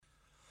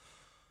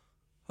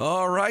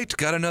All right,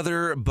 got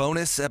another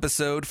bonus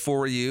episode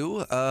for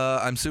you.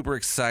 I'm super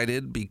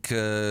excited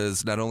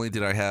because not only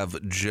did I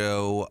have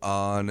Joe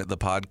on the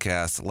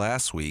podcast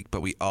last week,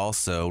 but we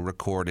also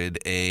recorded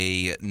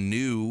a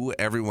new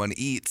Everyone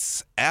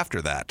Eats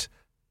after that.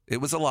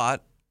 It was a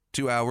lot,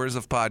 2 hours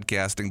of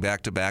podcasting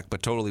back to back,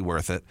 but totally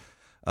worth it.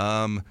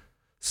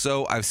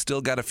 So I've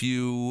still got a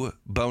few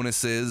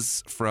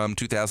bonuses from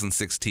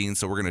 2016,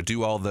 so we're going to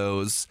do all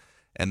those.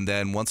 And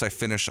then once I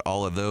finish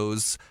all of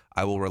those,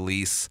 I will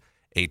release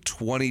a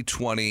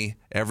 2020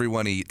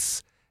 Everyone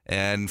Eats.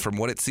 And from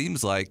what it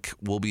seems like,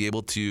 we'll be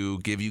able to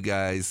give you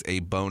guys a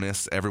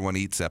bonus Everyone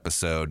Eats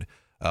episode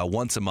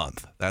once a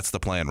month. That's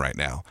the plan right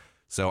now.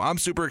 So I'm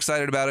super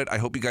excited about it. I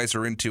hope you guys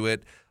are into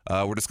it.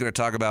 We're just going to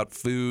talk about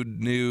food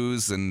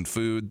news and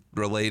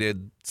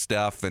food-related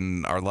stuff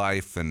and our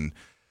life. And,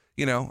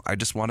 you know, I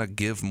just want to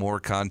give more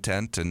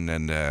content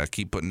and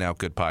keep putting out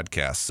good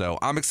podcasts. So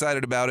I'm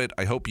excited about it.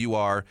 I hope you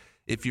are.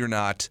 If you're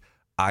not,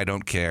 I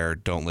don't care.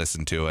 Don't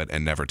listen to it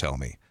and never tell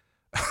me.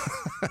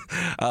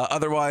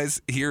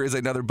 Otherwise, here is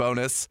another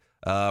bonus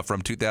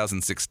from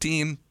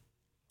 2016.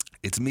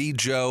 It's me,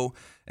 Joe,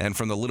 and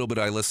from the little bit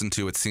I listened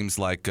to, it seems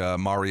like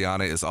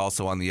Mariana is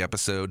also on the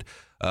episode.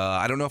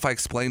 I don't know if I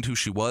explained who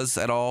she was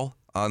at all,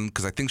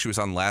 because I think she was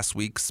on last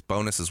week's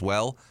bonus as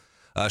well.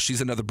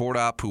 She's another board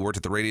op who worked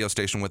at the radio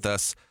station with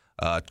us,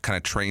 kind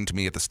of trained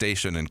me at the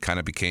station and kind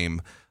of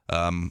became,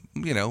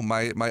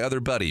 my other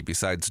buddy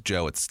besides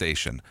Joe at the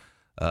station.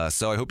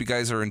 So I hope you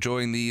guys are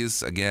enjoying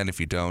these. Again, if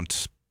you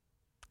don't,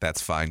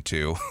 that's fine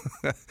too.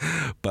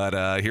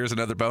 But here's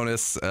another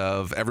bonus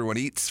of Everyone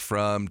Eats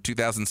from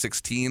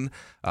 2016.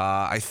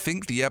 I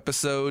think the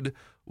episode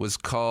was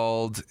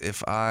called,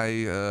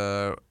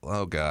 oh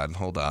God,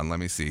 hold on. Let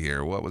me see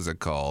here. What was it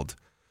called?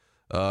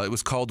 It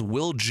was called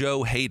Will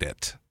Joe Hate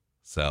It?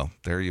 So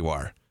there you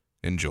are.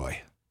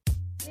 Enjoy.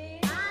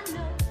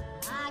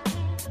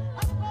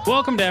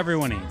 Welcome to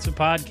Everyone Eats, a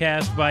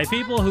podcast by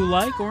people who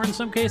like, or in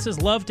some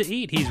cases love to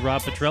eat. He's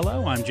Rob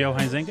Petrillo. I'm Joe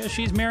Huizinga.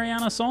 She's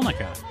Mariana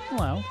Solnica.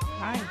 Hello.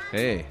 Hi.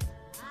 Hey,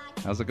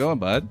 how's it going,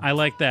 bud? I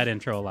like that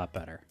intro a lot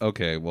better.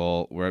 Okay,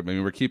 well,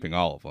 we're keeping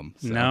all of them.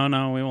 So.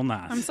 No, we will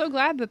not. I'm so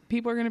glad that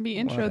people are going to be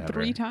introed Whatever.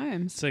 3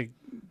 times. It's a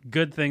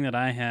good thing that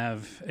I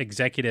have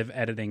executive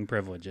editing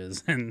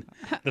privileges, and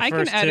the I can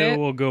first 2 edit.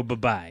 will go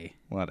bye-bye.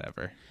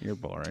 Whatever. You're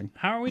boring.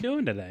 How are we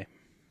doing today?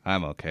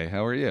 I'm okay.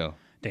 How are you?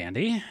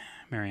 Dandy?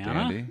 Mariana?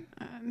 Dandy?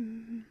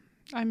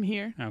 I'm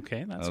here.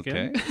 Okay, that's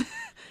Okay. good.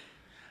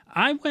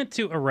 I went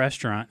to a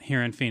restaurant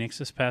here in Phoenix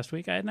this past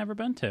week I had never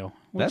been to,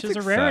 which That's is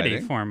a rarity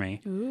exciting. for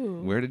me.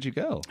 Ooh. Where did you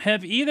go?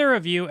 Have either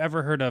of you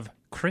ever heard of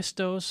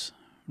Cristo's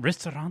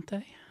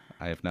Ristorante?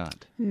 I have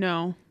not.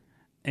 No.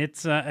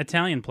 It's an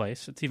Italian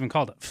place. It's even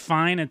called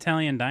Fine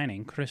Italian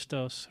Dining,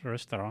 Cristo's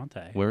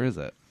Ristorante. Where is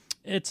it?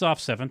 It's off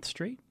 7th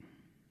Street,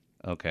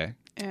 Okay.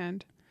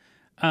 And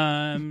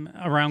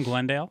around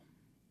Glendale,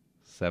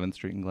 7th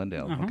Street in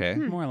Glendale. Uh-huh. Okay.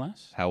 more or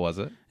less. How was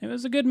it? It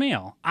was a good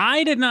meal.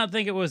 I did not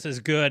think it was as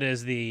good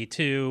as the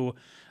 2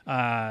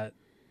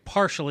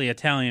 partially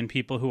Italian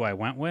people who I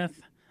went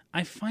with.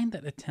 I find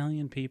that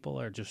Italian people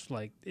are just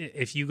like,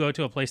 if you go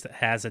to a place that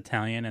has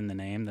Italian in the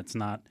name that's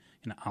not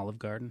an Olive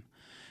Garden,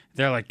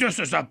 they're like, this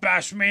is the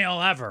best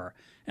meal ever.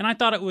 And I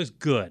thought it was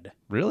good.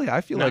 Really? I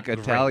feel Not like great.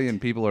 Italian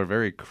people are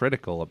very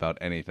critical about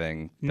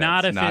anything that's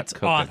Not if it's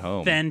cooked at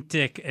home.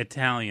 authentic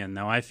Italian,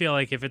 though. I feel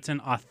like if it's an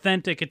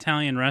authentic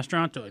Italian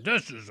restaurant, they're like,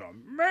 this is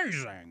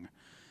amazing.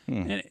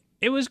 And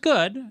it was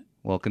good.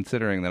 Well,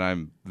 considering that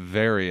I'm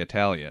very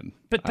Italian.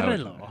 I would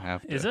Petrillo.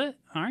 have to- Is it?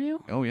 Are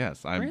you? Oh,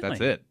 yes. That's Really?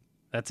 it.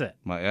 That's it.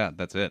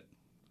 That's it.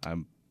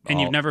 And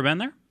you've never been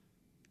there?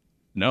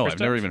 No,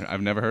 Christos?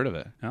 I've never heard of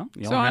it. No?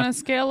 You so don't on have- a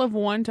scale of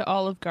 1 to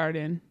Olive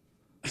Garden,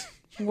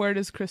 where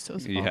does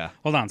Christos fall? Yeah.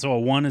 Hold on. So a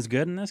 1 is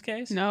good in this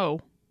case? No.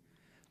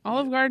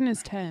 Olive Garden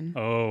is 10.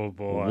 Oh,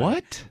 boy.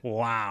 What?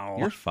 Wow.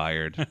 You're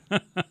fired.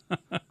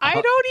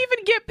 I don't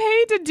even get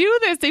paid to do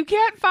this. They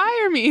can't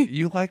fire me.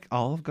 You like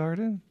Olive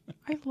Garden?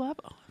 I love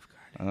Olive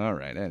Garden. All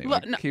right. Anyway,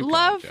 keep going,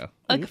 Love Joe.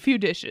 a few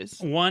dishes.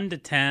 1 to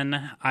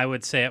 10, I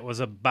would say it was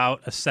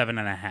about a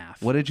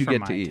 7.5. What did you for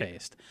get my to eat?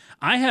 Taste.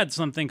 I had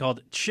something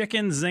called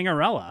chicken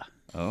zingarella.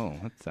 Oh,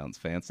 that sounds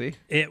fancy.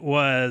 It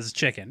was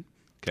chicken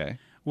Okay.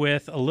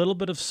 with a little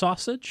bit of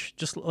sausage,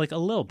 just like a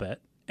little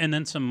bit, and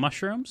then some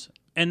mushrooms,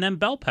 and then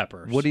bell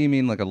peppers. What do you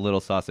mean, like a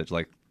little sausage?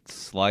 Like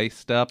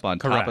sliced up on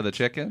top Correct. of the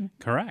chicken?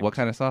 Correct. What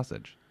kind of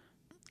sausage?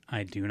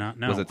 I do not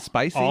know. Was it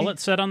spicy? All it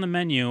said on the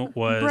menu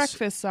was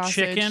Breakfast sausage.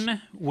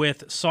 chicken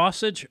with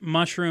sausage,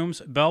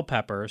 mushrooms, bell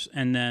peppers,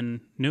 and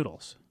then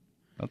noodles.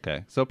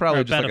 Okay, so Or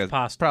probably a just bed like of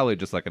pasta. probably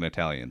just like an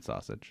Italian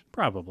sausage.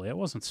 Probably. It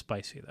wasn't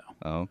spicy, though.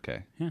 Oh,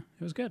 okay, Yeah,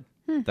 it was good.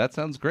 that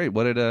sounds great.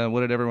 What did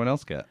everyone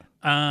else get?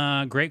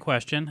 Great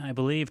question. I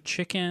believe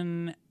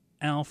chicken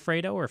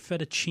Alfredo or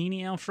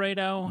fettuccine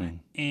Alfredo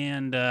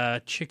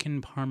and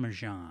chicken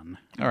Parmesan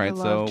All right, I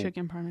love so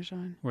chicken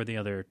parmesan. were the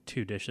other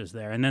 2 dishes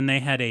there. And then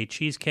they had a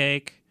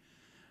cheesecake.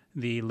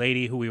 The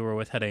lady who we were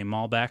with had a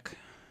Malbec.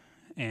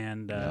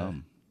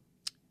 And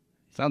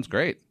sounds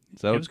great.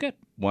 So It was good.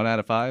 1 out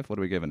of 5. What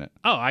are we giving it?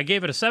 Oh, I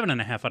gave it a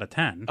 7.5 out of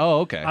 10. Oh,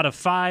 okay. Out of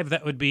 5,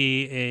 that would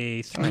be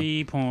a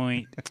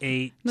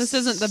 3.8. This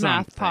isn't the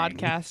math something.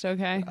 podcast,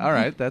 okay? All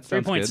right, that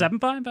sounds good.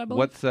 3.75, I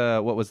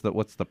believe.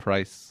 What's the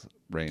price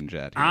range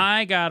at here?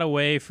 I got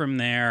away from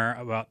there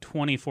about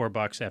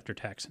 $24 after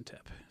tax and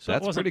tip. So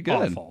That's it wasn't pretty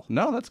good. awful.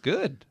 No, that's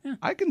good. Yeah.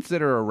 I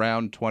consider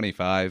around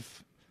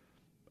 25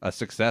 a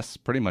success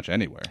pretty much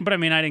anywhere. But I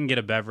mean, I didn't get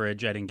a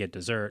beverage. I didn't get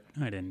dessert.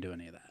 I didn't do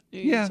any of that.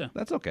 Yeah, So-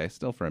 that's okay.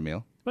 Still for a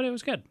meal. But it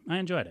was good. I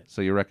enjoyed it.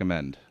 So you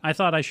recommend? I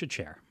thought I should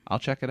share. I'll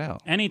check it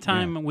out.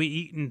 Anytime we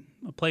eat in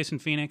a place in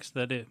Phoenix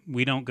that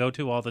we don't go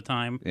to all the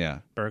time, Yeah.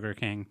 Burger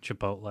King,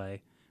 Chipotle,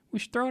 we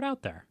should throw it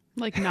out there.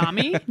 Like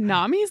Nami.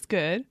 Nami's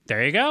good.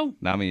 There you go.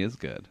 Nami is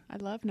good. I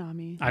love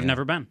Nami. I've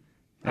never been.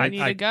 I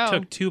need to go.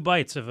 took 2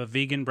 bites of a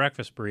vegan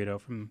breakfast burrito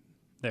from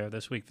there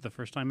this week for the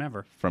first time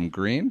ever. From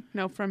Green?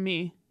 No, from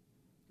me.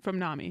 From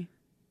Nami.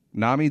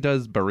 Nami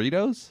does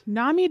burritos?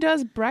 Nami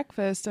does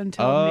breakfast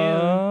until noon.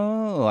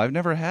 Oh, I've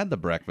never had the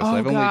breakfast. Oh,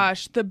 I've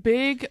gosh. The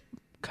big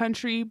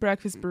country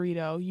breakfast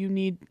burrito.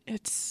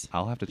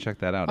 I'll have to check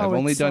that out. Oh, I've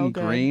only it's so done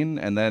good. Green,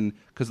 and then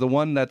because the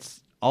one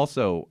that's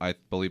also, I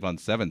believe, on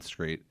 7th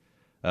Street,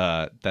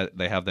 that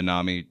they have the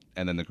Nami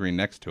and then the Green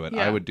next to it.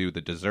 Yeah. I would do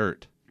the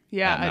dessert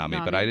Yeah, at Nami,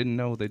 but I didn't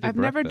know they did I've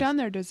breakfast. never done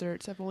their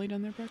desserts. I've only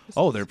done their breakfast.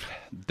 Oh, their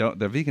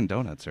vegan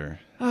donuts are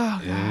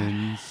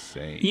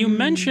insane. You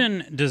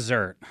mention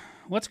dessert.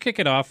 Let's kick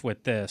it off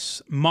with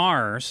this.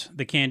 Mars,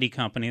 the candy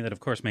company that, of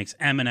course, makes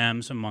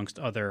M&Ms amongst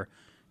other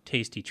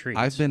tasty treats.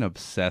 I've been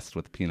obsessed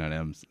with peanut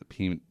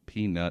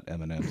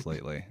M&Ms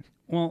lately.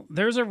 Well,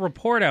 there's a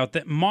report out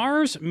that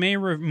Mars may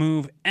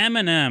remove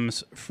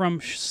M&Ms from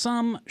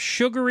some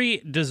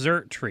sugary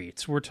dessert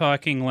treats. We're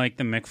talking like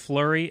the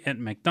McFlurry at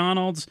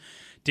McDonald's,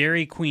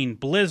 Dairy Queen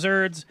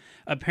Blizzards.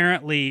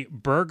 Apparently,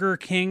 Burger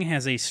King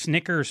has a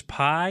Snickers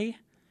pie.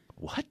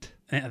 What?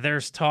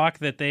 There's talk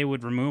that they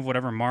would remove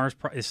whatever Mars...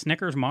 Is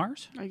Snickers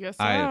Mars? I guess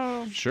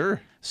so.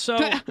 Sure. So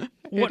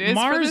what is for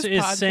Mars this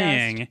is podcast.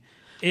 saying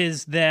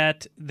is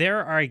that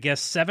there are, I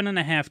guess,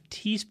 7.5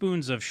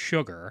 teaspoons of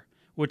sugar,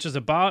 which is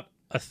about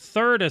a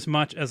third as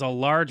much as a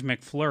large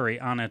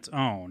McFlurry on its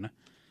own,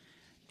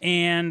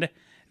 and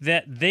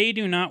that they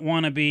do not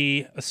want to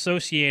be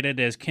associated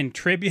as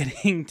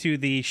contributing to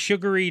the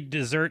sugary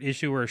dessert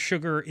issue or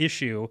sugar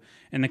issue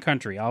in the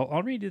country.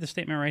 I'll read you the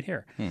statement right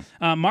here.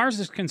 Mars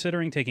is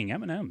considering taking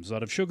M&Ms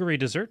out of sugary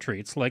dessert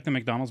treats like the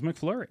McDonald's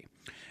McFlurry.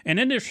 An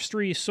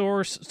industry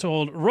source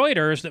told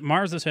Reuters that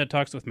Mars has had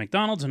talks with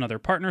McDonald's and other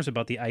partners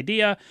about the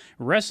idea.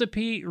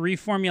 Recipe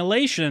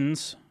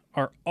reformulations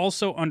are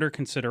also under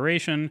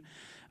consideration.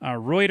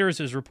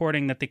 Reuters is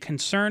reporting that the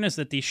concern is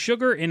that the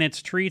sugar in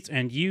its treats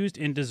and used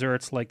in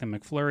desserts like the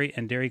McFlurry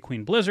and Dairy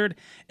Queen Blizzard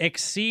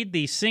exceed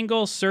the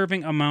single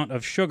serving amount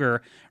of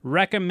sugar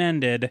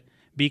recommended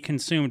be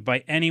consumed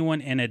by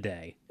anyone in a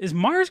day. Is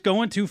Mars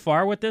going too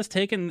far with this,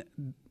 taking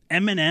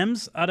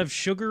M&Ms out of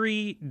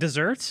sugary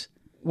desserts?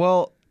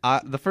 Well,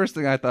 the first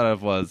thing I thought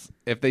of was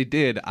if they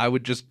did, I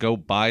would just go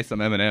buy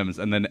some M&Ms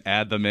and then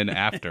add them in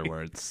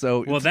afterwards.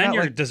 So Well, it's then not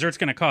your like- dessert's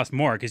going to cost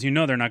more because you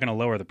know they're not going to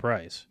lower the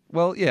price.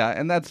 Well, yeah,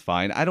 and that's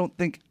fine. I don't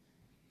think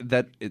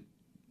that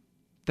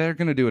they're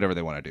going to do whatever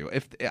they want to do.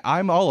 If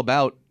I'm all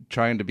about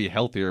trying to be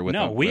healthier with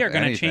No, we are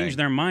going to anything. change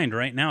their mind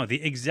right now.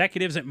 The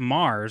executives at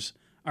Mars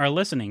are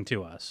listening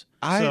to us.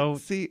 So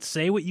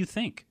say what you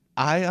think.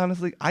 I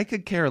honestly, I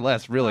could care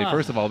less, really.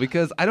 First of all,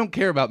 because I don't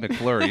care about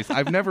McFlurries.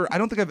 I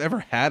don't think I've ever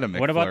had a McFlurry.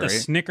 What about the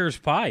Snickers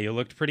pie? You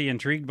looked pretty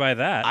intrigued by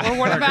that. Or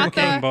what about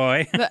King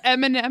boy? the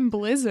M&M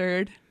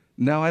Blizzard?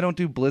 No, I don't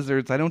do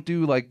blizzards. I don't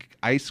do like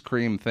ice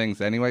cream things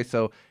anyway,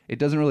 so it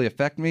doesn't really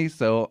affect me.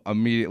 So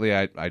immediately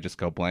I just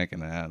go blank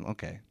and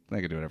okay,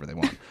 they can do whatever they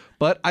want.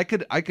 But I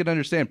could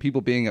understand people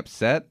being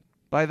upset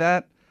by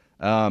that,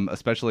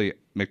 especially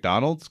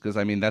McDonald's, because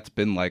I mean that's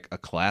been like a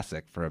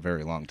classic for a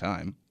very long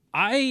time.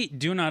 I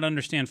do not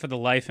understand for the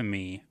life of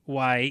me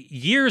why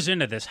years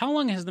into this, how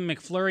long has the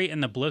McFlurry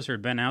and the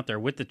Blizzard been out there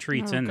with the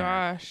treats in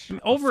Gosh. there?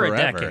 Over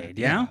Forever. a decade,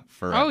 yeah?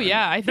 Forever. Oh,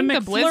 yeah. I The think the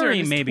Blizzard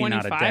McFlurry is maybe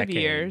 25 not a decade,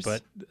 years.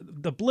 but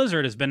the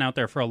Blizzard has been out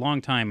there for a long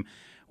time.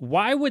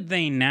 Why would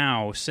they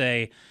now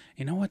say,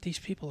 you know what, these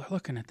people are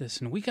looking at this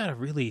and we got to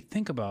really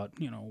think about,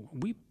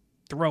 we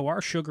throw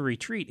our sugary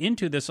treat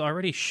into this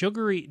already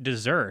sugary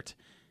dessert.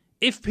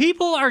 If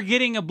people are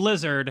getting a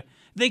Blizzard,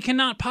 they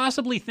cannot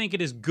possibly think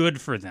it is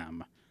good for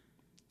them.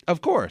 Of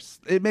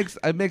course, it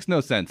makes no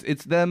sense.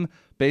 It's them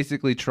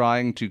basically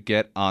trying to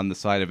get on the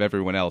side of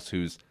everyone else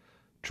who's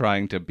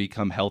trying to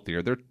become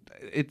healthier.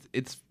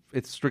 It's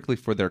strictly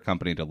for their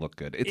company to look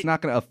good. It's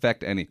not going to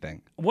affect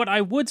anything. What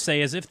I would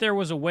say is if there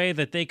was a way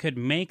that they could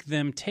make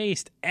them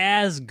taste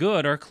as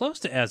good or close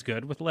to as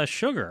good with less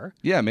sugar,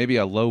 Yeah, maybe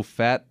a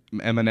low-fat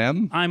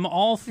M&M. I'm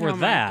all for oh,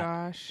 that. my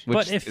gosh. Which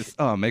But if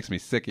it makes me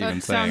sick even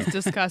That saying. sounds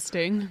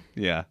disgusting.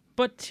 Yeah.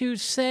 But to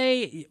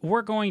say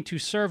we're going to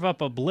serve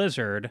up a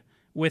Blizzard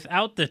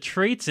without the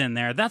treats in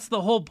there, that's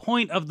the whole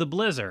point of the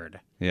Blizzard.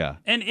 Yeah.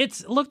 And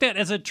it's looked at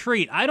as a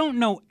treat. I don't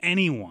know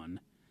anyone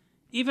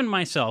even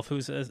myself,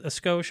 who's a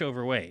skosh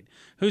overweight,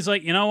 who's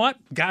like, you know what?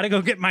 Got to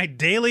go get my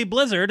daily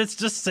Blizzard. It's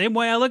just the same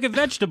way I look at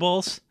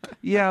vegetables.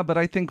 Yeah, but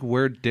I think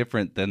we're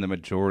different than the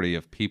majority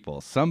of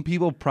people. Some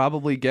people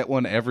probably get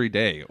one every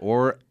day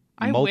or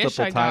I multiple wish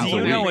I got times Do a you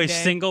one week. know every a day.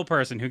 single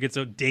person who gets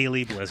a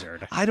daily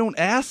Blizzard? I don't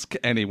ask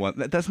anyone.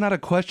 That's not a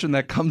question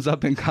that comes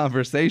up in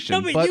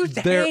conversation. No, but you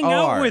there hang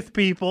are. out with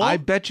people. I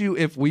bet you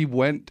if we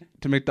went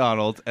to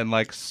McDonald's and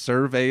like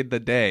surveyed the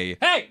day,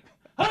 Hey,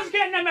 who's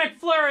getting a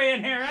McFlurry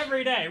in here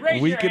every day?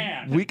 Raise your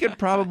hand. we could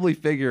probably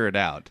figure it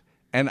out.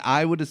 And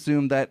I would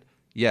assume that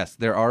yes,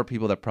 there are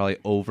people that probably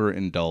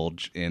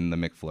overindulge in the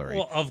McFlurry.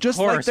 Well, of Just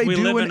course, like they we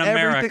do live in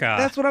everything. America.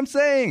 That's what I'm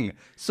saying.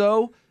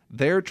 So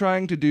they're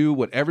trying to do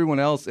what everyone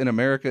else in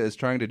America is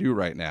trying to do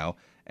right now,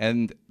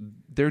 and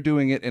they're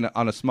doing it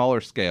on a smaller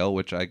scale,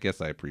 which I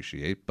guess I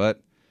appreciate,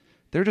 but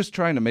they're just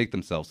trying to make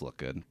themselves look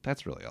good.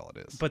 That's really all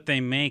it is. But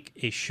they make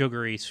a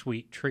sugary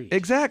sweet treat.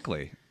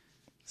 Exactly.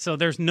 So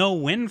there's no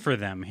win for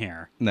them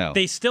here. No.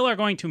 They still are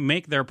going to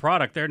make their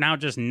product. They're now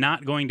just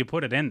not going to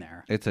put it in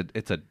there. It's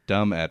a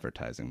dumb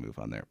advertising move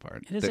on their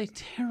part. It is a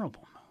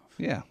terrible move.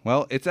 Yeah.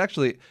 Well, it's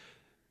actually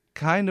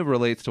kind of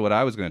relates to what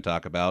I was going to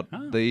talk about.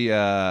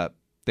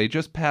 They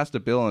just passed a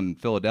bill in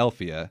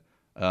Philadelphia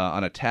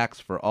on a tax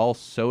for all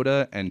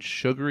soda and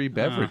sugary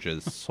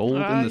beverages sold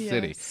in the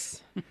city.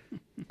 Yes.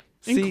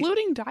 See,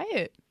 Including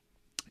diet.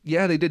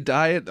 yeah, they did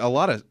diet, a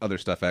lot of other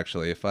stuff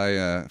actually. If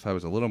I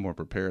was a little more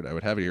prepared, I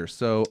would have it here.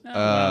 So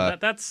Well,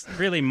 that's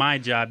really my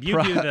job.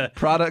 You do the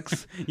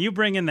products. you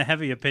bring in the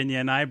heavy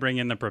opinion. I bring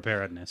in the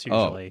preparedness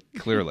usually. Oh,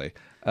 clearly.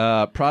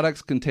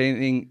 Products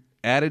containing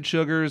added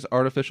sugars,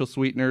 artificial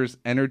sweeteners,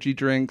 energy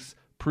drinks,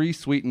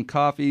 pre-sweetened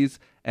coffees,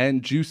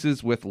 and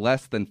juices with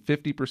less than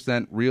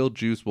 50% real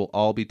juice will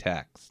all be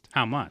taxed.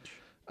 How much?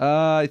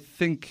 I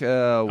think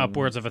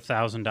Upwards of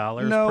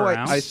 $1,000 no, per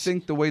ounce. I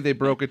think the way they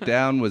broke it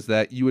down was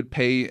that you would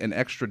pay an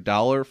extra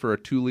 $1 for a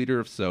 2-liter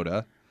of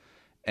soda,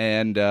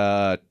 and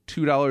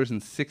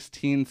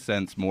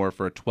 $2.16 more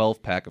for a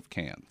 12-pack of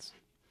cans.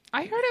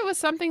 I heard it was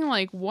something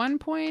like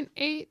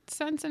 1.8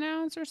 cents an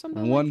ounce or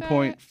something like that.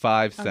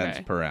 1.5 cents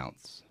Okay. per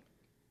ounce.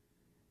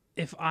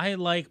 If I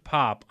like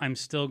pop, I'm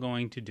still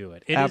going to do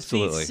it. It is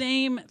Absolutely. the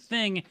same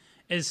thing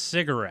as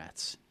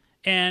cigarettes.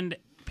 And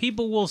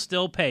people will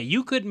still pay.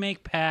 You could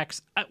make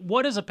packs.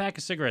 What is a pack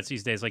of cigarettes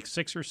these days? Like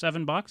 $6 or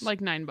 $7? Like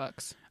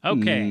 $9.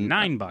 Okay,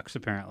 $9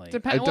 apparently. It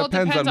Depends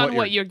depends on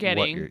what you're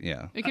getting.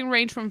 yeah. It can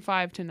range from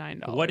 $5 to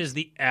 $9. What is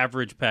the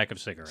average pack of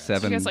cigarettes? I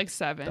 $7. guess like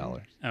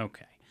 $7.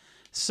 Okay.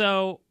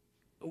 So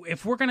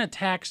if we're going to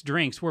tax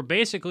drinks, we're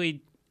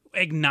basically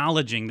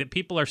acknowledging that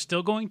people are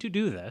still going to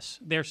do this.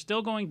 They're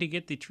still going to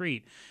get the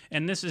treat.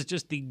 And this is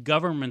just the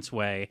government's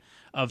way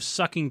of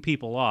sucking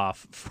people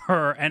off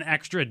for an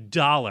extra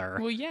 $1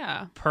 Well,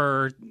 yeah.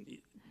 per.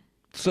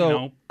 So you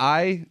know,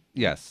 I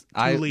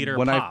 2-liter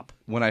when pop.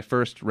 when I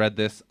first read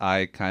this,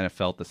 I kind of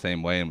felt the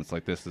same way and was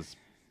like, "This is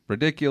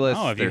ridiculous."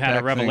 Oh, have you They're had a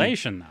taxing-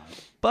 revelation, though?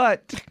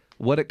 But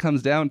what it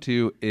comes down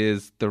to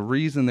is the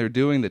reason they're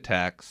doing the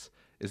tax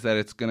is that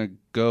it's going to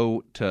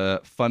go to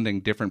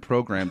funding different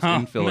programs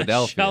in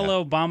Philadelphia.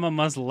 Michelle Obama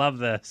must love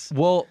this.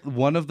 Well,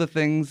 one of the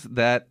things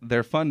that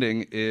they're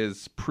funding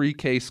is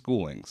pre-K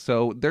schooling.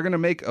 So they're going to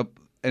make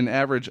an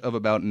average of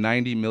about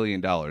 $90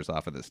 million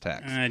off of this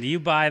tax. Do you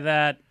buy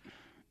that?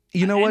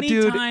 You know what,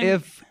 dude?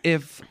 anytime-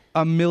 If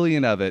 $1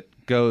 million of it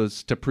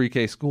goes to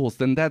pre-K schools,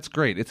 then that's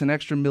great. It's an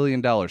extra $1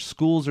 million.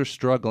 Schools are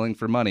struggling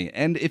for money.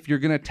 And if you're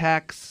going to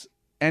tax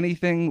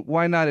anything,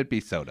 why not it be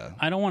soda?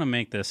 I don't want to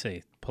make this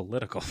a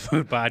political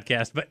food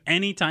podcast, but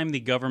anytime the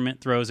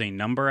government throws a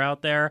number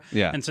out there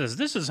Yeah. and says,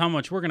 this is how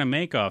much we're going to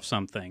make off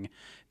something,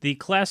 the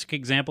classic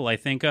example I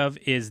think of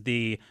is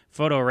the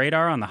photo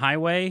radar on the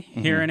highway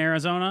here in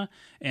Arizona.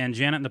 And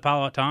Janet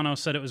Napolitano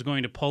said it was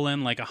going to pull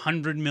in like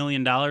 $100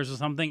 million or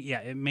something. Yeah,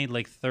 it made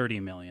like $30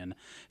 million.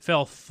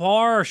 Fell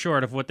far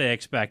short of what they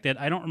expected.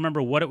 I don't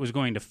remember what it was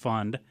going to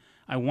fund.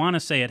 I want to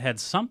say it had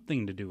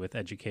something to do with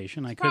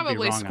education. I could be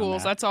Probably wrong schools. on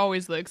that. That's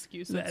always the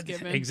excuse that's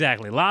given.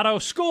 Exactly. Lotto,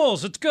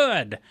 schools, it's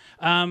good.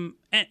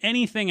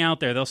 Anything out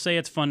there, they'll say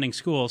it's funding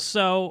schools.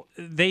 So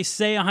they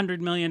say $100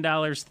 million,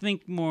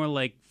 think more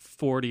like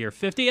 40 or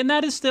 50, and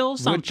that is still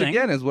something. Which,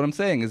 again, is what I'm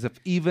saying, is if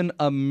even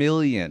 $1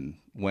 million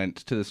went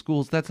to the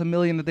schools, that's $1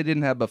 million that they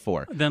didn't have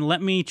before. Then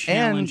let me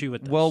challenge And, you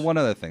with this. well, one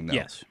other thing, though.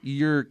 Yes.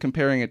 You're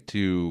comparing it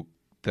to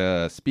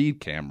the speed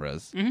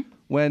cameras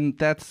when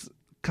that's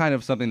kind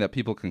of something that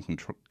people can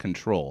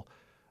control.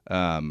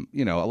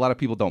 You know, a lot of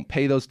people don't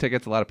pay those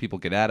tickets. A lot of people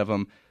get out of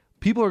them.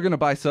 People are going to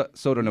buy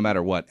soda no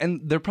matter what.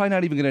 And they're probably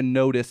not even going to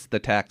notice the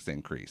tax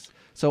increase.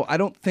 So I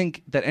don't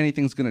think that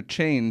anything's going to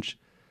change.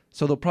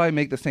 So they'll probably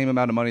make the same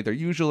amount of money they're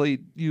usually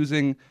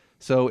using.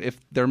 So if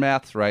their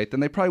math's right, then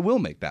they probably will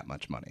make that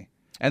much money.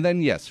 And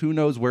then, yes, who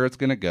knows where it's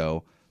going to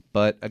go.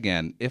 But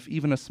again, if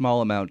even a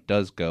small amount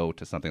does go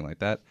to something like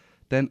that,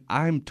 then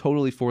I'm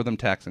totally for them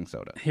taxing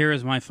soda. Here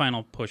is my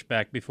final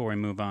pushback before we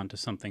move on to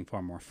something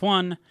far more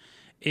fun,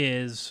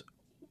 is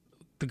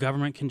the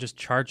government can just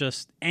charge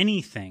us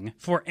anything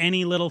for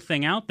any little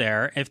thing out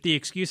there if the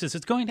excuse is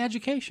it's going to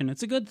education,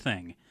 it's a good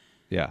thing.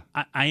 Yeah.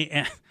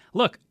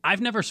 Look,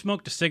 I've never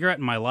smoked a cigarette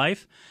in my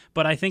life,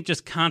 but I think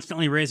just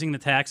constantly raising the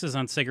taxes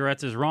on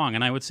cigarettes is wrong.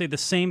 And I would say the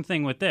same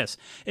thing with this.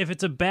 If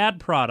it's a bad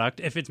product,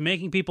 if it's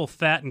making people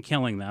fat and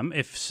killing them,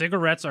 if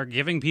cigarettes are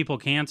giving people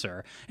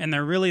cancer and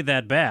they're really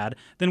that bad,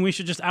 then we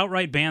should just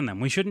outright ban them.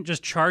 We shouldn't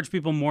just charge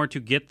people more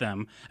to get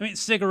them. I mean,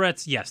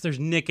 cigarettes, yes, there's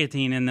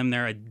nicotine in them.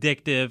 They're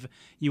addictive.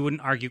 You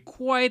wouldn't argue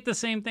quite the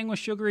same thing with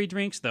sugary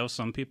drinks, though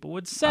some people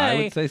would say. I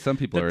would say some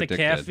people that are the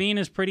addicted. caffeine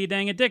is pretty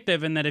dang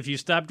addictive, and that if you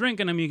stop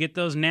drinking them, you get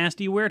those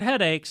nasty, weird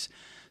headaches.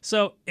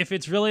 So if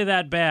it's really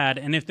that bad,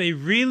 and if they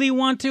really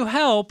want to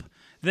help,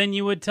 then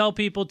you would tell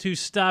people to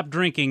stop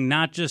drinking,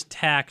 not just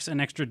tax an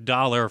extra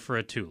 $1 for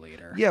a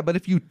 2-liter. Yeah, but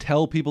if you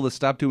tell people to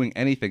stop doing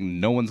anything,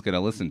 no one's going to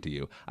listen to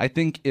you. I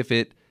think if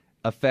it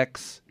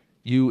affects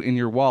you in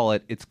your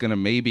wallet, it's going to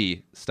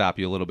maybe stop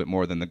you a little bit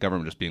more than the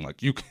government just being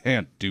like, you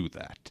can't do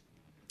that.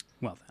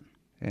 Well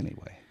then.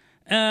 Anyway.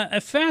 A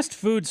fast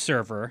food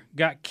server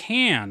got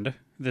canned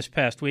this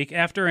past week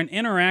after an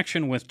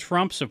interaction with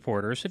Trump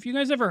supporters. Have you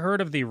guys ever heard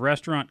of the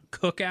restaurant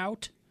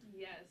Cookout?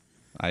 Yes.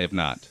 I have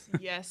not.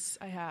 Yes,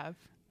 I have.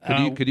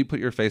 Could you put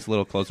your face a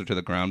little closer to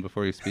the ground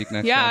before you speak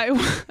next time?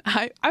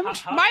 Yeah,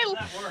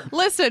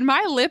 listen,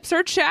 my lips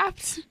are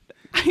chapped.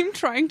 I'm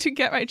trying to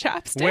get my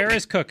chapstick. Where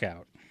is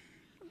Cookout?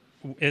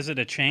 Is it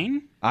a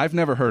chain? I've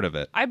never heard of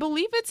it. I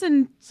believe it's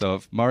in. So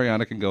if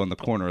Mariana can go in the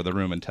corner of the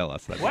room and tell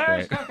us, that'd be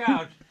Where's great.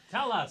 Cookout?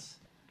 Tell us.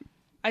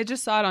 I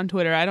just saw it on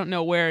Twitter. I don't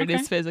know where it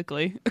is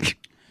physically.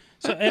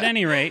 So at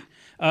any rate,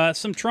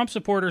 some Trump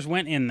supporters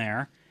went in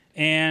there,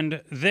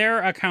 and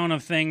their account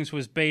of things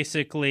was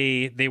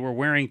basically they were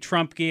wearing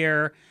Trump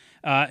gear.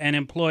 An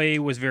employee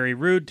was very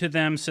rude to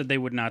them, said they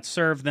would not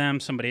serve them.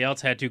 Somebody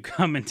else had to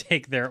come and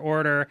take their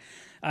order.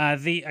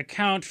 The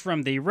account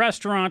from the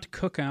restaurant,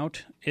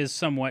 Cookout, is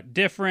somewhat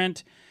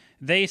different.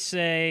 They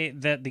say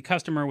that the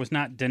customer was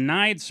not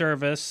denied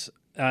service,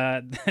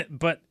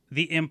 but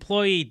the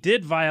employee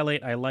did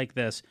violate, I like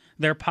this,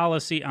 their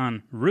policy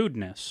on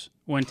rudeness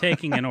when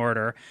taking an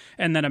order,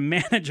 and that a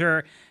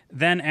manager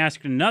then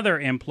asked another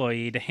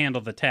employee to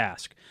handle the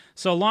task.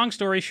 So long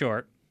story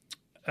short,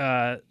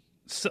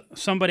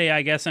 somebody,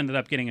 I guess, ended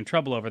up getting in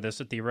trouble over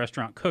this at the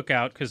restaurant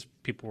Cookout because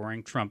people were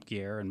wearing Trump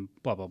gear and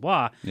blah, blah,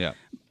 blah. Yeah.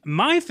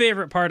 My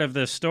favorite part of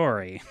this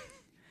story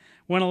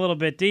went a little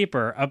bit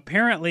deeper.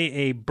 Apparently,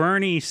 a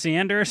Bernie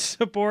Sanders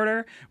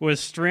supporter was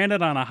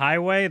stranded on a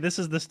highway. This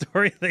is the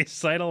story they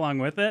cite along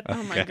with it.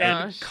 Oh my And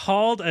gosh.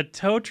 called a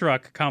tow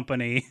truck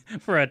company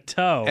for a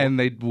tow. And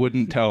they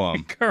wouldn't tow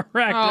him.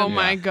 Correct. Oh And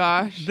my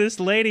gosh. This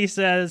lady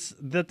says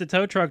that the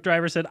tow truck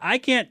driver said, "I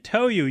can't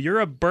tow you. You're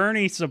a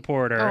Bernie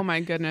supporter." Oh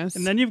my goodness.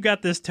 And then you've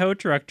got this tow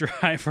truck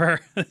driver.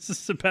 This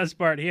is the best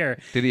part here.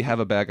 Did he have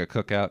a bag of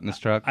Cookout in his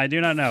truck? I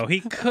do not know.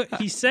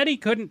 He said he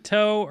couldn't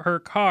tow her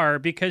car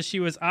because she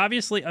was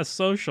obviously a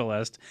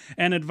socialist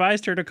and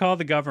advised her to call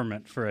the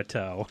government for a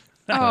tow.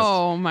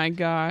 Oh my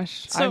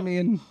gosh. So- I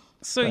mean,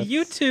 So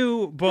you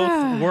two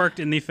both worked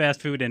in the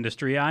fast food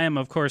industry. I am,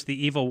 of course,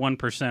 the evil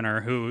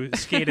 1%er who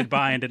skated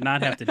by and did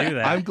not have to do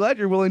that. I'm glad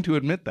you're willing to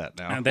admit that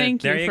now. And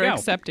Thank there you you for go.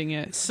 accepting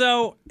it.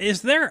 So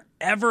is there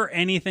ever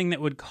anything that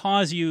would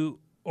cause you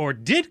or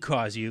did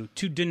cause you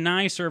to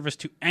deny service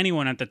to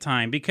anyone at the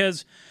time?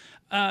 Because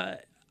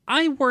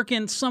I work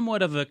in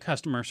somewhat of a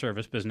customer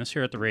service business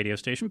here at the radio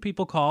station.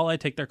 People call, I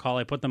take their call,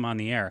 I put them on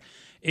the air.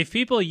 If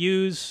people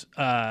use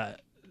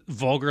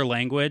vulgar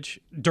language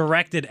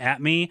directed at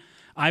me,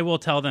 I will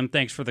tell them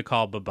thanks for the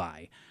call,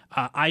 bye-bye.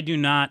 I do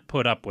not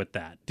put up with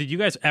that. Did you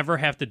guys ever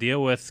have to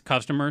deal with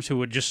customers who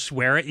would just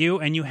swear at you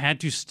and you had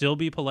to still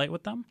be polite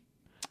with them?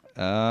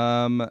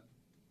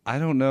 I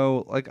don't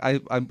know. Like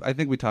I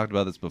think we talked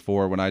about this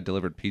before. When I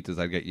delivered pizzas,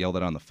 I'd get yelled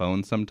at on the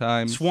phone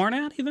sometimes. Sworn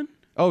at even?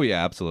 Oh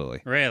yeah,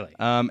 absolutely. Really?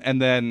 And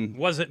then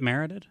Was it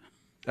merited?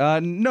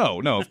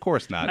 no, of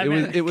course not. I It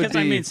mean, would be. because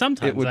I mean,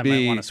 sometimes it would I be,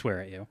 might want to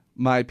swear at you.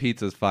 My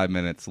pizza's 5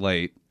 minutes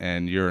late,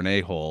 and you're an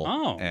a-hole,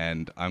 Oh.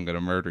 and I'm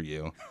gonna murder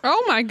you.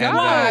 Oh my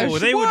gosh. Oh,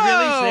 they would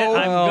really say, Whoa.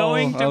 I'm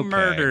going to okay.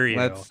 murder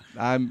you.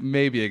 I'm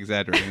maybe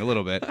exaggerating a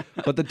little bit,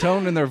 but the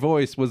tone in their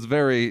voice was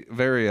very,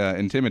 very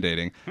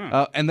intimidating.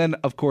 And then,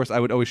 of course, I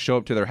would always show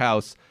up to their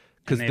house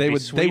because And they'd they be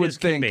would sweet as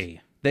can think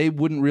be. they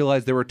wouldn't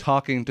realize they were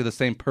talking to the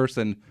same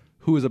person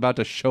who was about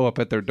to show up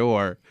at their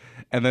door,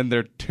 and then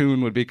their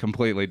tune would be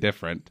completely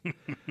different.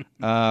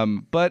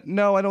 But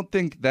no, I don't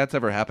think that's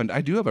ever happened.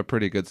 I do have a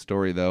pretty good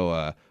story,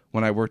 though.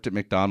 When I worked at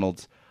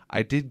McDonald's,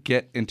 I did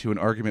get into an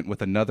argument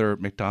with another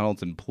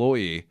McDonald's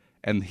employee,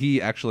 and he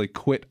actually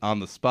quit on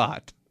the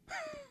spot.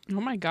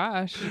 Oh my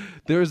gosh.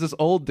 There was this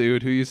old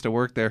dude who used to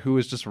work there who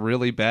was just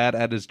really bad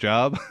at his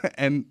job.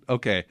 And,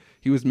 okay,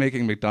 he was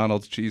making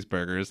McDonald's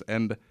cheeseburgers,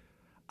 and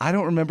I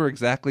don't remember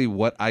exactly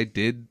what I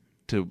did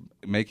to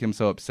make him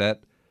so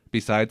upset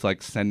besides,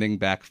 like, sending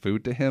back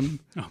food to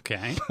him.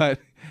 Okay. But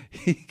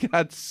he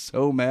got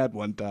so mad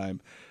one time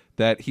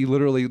that he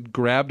literally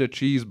grabbed a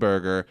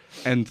cheeseburger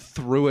and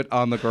threw it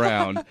on the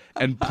ground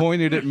and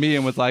pointed at me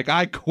and was like,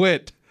 "I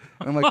quit."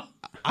 And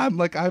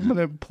I'm an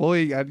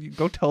employee.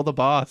 Go tell the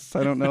boss.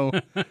 I don't know.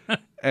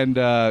 and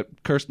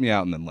cursed me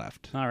out and then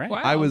left. All right.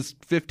 Wow. I was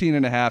 15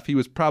 and a half. He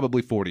was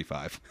probably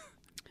 45.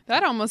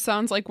 That almost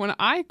sounds like when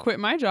I quit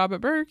my job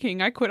at Burger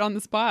King. I quit on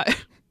the spot.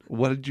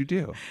 What did you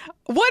do?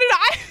 What did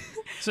I?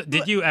 So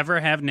did you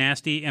ever have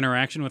nasty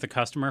interaction with a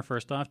customer,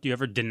 first off? Do you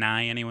ever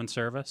deny anyone's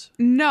service?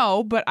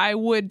 No, but I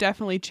would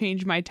definitely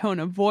change my tone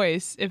of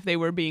voice if they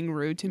were being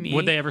rude to me.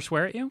 Would they ever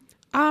swear at you?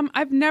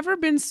 I've never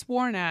been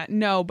sworn at,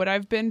 no, but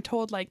I've been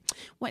told, like,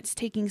 what's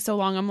taking so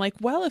long? I'm like,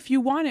 well, if you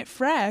want it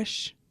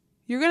fresh,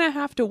 you're going to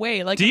have to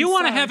wait. Like, Do you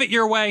want to sorry. have it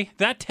your way?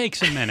 That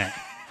takes a minute.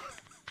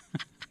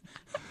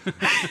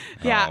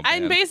 Yeah, Oh,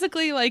 and man.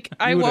 basically, like,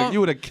 I You won't.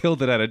 would have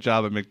killed it at a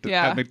job at,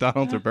 Yeah. at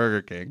McDonald's or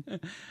Burger King.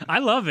 I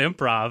love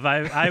improv.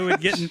 I would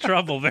get in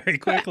trouble very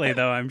quickly,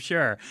 though, I'm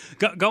sure.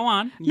 Go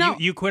on. No.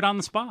 You quit on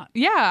the spot.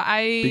 Yeah,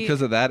 I.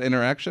 Because of that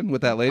interaction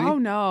with that lady? Oh,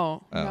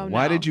 no. Oh, no,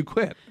 why no. did you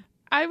quit?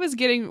 I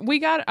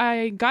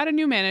got a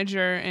new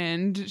manager,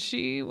 and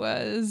she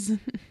was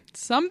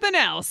something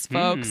else,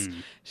 folks.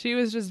 She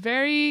was just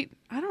very,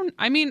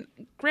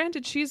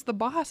 granted, she's the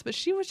boss, but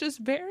she was just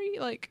very,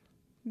 like,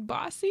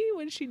 bossy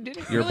when she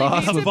didn't Your really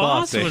boss need was to.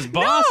 Boss bossy. was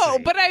bossy. No,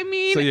 but I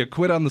mean, So you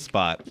quit on the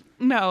spot.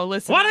 no,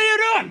 listen. What are you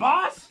doing,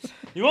 boss?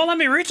 You won't let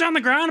me reach on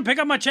the ground and pick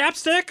up my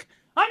chapstick?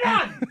 I'm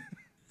done.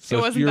 So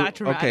It wasn't you're- that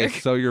dramatic. Okay,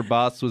 so your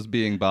boss was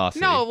being bossy.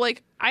 No,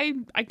 like, I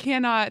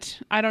cannot,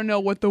 I don't know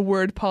what the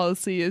word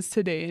policy is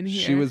today in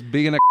here. She was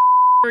being a...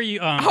 Are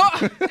you,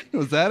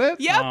 Was that it?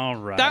 Yep. All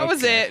right. That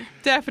was it.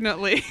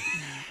 Definitely.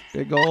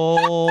 Big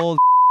old...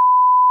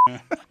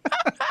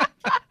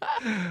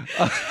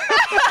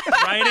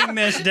 Writing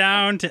this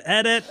down to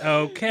edit.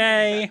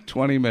 Okay.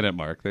 20-minute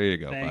mark. There you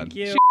go, Thank bud.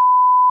 you.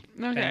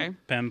 Okay.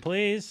 Pen,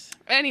 please.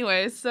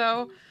 Anyways,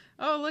 so,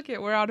 look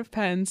it, we're out of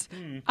pens.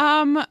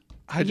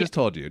 I just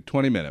told you,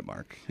 20-minute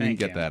mark. You can Thank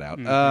get you. that out.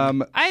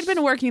 I had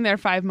been working there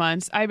 5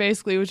 months. I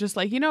basically was just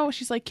like,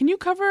 she's like, can you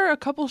cover a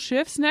couple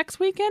shifts next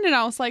weekend? And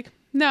I was like,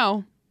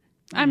 no,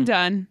 I'm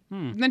done.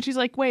 And then she's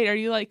like, wait, are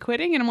you like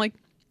quitting? And I'm like,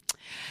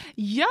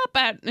 yup,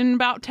 in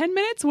about 10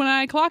 minutes when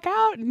I clock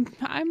out,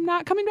 I'm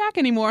not coming back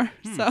anymore.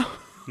 So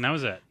And that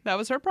was it. that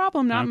was her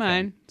problem, not Okay.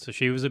 mine. So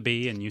she was a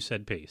B and you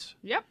said peace.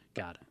 Yep.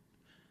 Got it.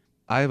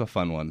 I have a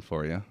fun one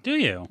for you. Do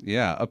you?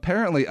 Yeah,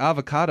 apparently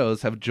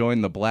avocados have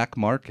joined the black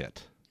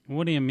market.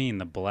 What do you mean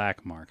the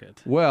black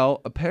market? Well,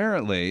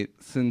 apparently,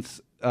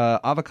 since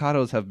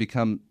avocados have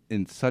become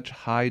in such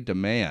high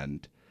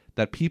demand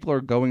that people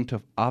are going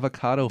to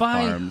avocado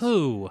By farms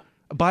who?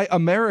 by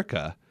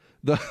America.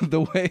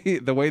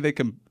 The way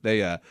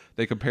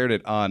they compared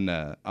it on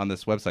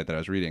this website that I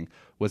was reading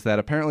was that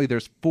apparently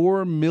there's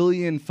 4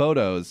 million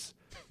photos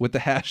with the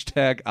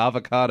hashtag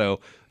avocado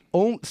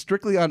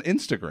strictly on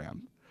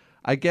Instagram.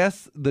 I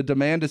guess the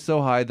demand is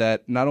so high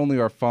that not only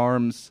are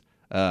farms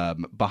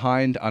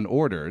behind on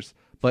orders,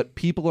 but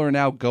people are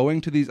now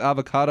going to these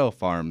avocado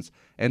farms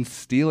and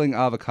stealing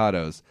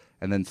avocados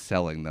and then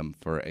selling them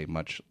for a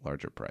much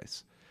larger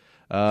price.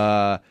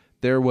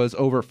 There was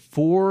over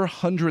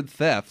 400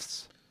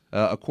 thefts,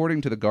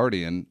 according to the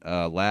Guardian, in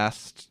the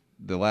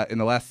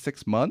last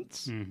 6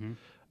 months.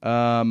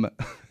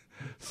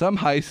 Some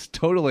heists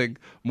totaling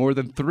more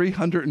than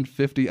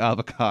 350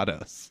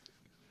 avocados.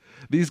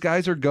 These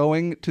guys are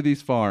going to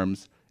these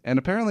farms, and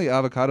apparently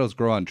avocados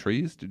grow on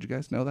trees. Did you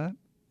guys know that?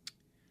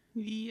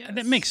 Yes.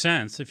 That makes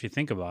sense if you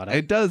think about it.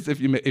 It does if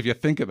you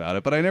think about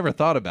it, but I never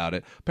thought about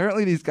it.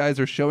 Apparently, these guys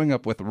are showing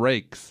up with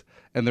rakes,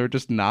 and they're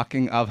just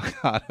knocking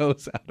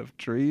avocados out of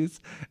trees,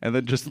 and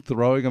then just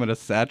throwing them in a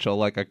satchel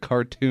like a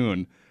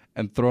cartoon,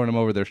 and throwing them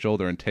over their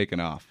shoulder and taking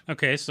off.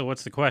 Okay, so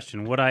what's the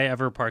question? Would I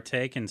ever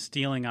partake in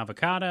stealing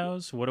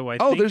avocados? What do I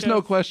Oh, think there's no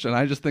of? question.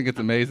 I just think it's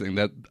amazing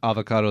that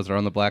avocados are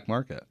on the black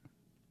market.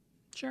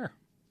 Sure.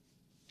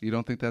 You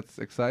don't think that's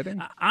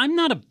exciting? I'm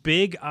not a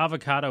big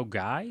avocado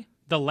guy.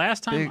 The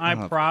last time I of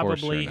course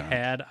probably you're not.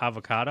 had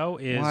avocado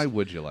is Why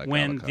would you like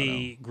when avocado?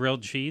 the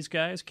grilled cheese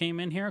guys came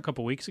in here a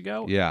couple weeks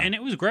ago. Yeah. And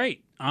it was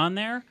great on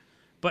there.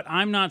 But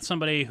I'm not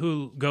somebody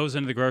who goes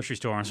into the grocery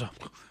store and says,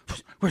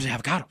 where's the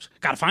avocados?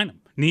 Got to find them.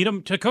 Need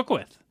them to cook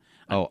with.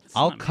 Oh,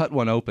 I'll cut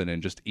one open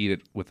and just eat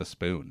it with a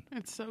spoon.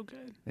 It's so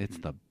good. It's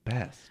the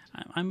best.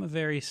 I'm a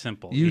very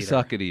simple You eater.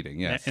 suck at eating,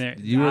 yes. Uh,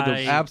 You are the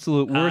I-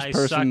 absolute worst I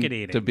person suck at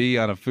eating. to be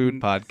on a food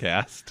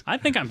podcast. I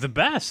think I'm the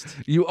best.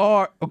 You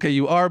are, okay,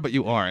 you are, but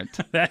you aren't.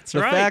 That's the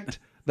right. fact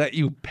that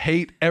you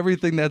hate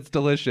everything that's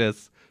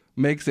delicious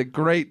makes it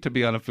great to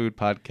be on a food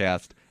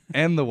podcast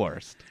and the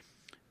worst.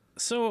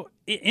 So,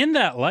 in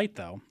that light,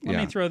 though, let Yeah.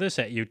 me throw this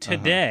at you.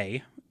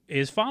 Today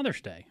is Father's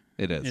Day.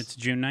 It is. It's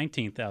June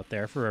 19th out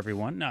there for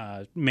everyone.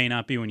 May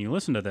not be when you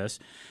listen to this,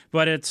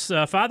 but it's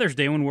Father's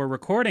Day when we're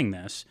recording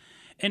this.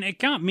 And it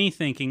got me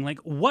thinking, like,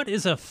 what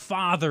is a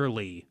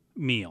fatherly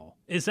meal?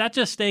 Is that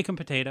just steak and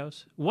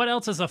potatoes? What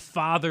else is a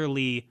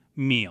fatherly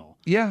meal?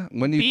 Yeah,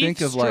 when you Beef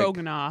think of like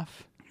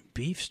stroganoff.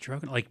 Beef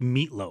stroganoff, like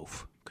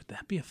meatloaf. Could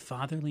that be a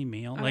fatherly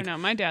meal? I Like, don't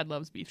know. My dad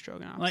loves beef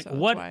stroganoff. like so that's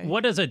what? why.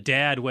 What does a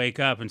dad wake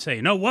up and say?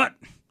 You know what?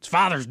 It's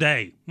Father's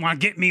Day.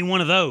 Want to get me one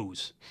of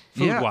those?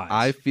 Food yeah, wise,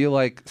 I feel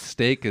like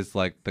steak is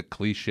like the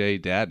cliche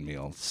dad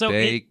meal. So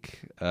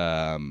Steak,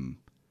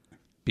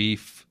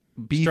 beef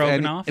beef,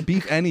 Stroganoff?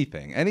 beef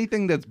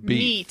anything that's beef,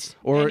 Meat,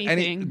 or any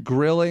anything.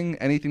 grilling,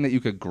 anything that you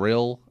could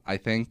grill. I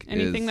think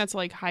Anything is, that's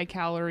like high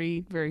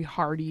calorie, very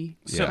hearty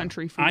Yeah.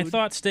 country food. I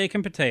thought steak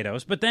and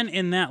potatoes, but then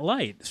in that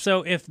light.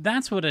 So if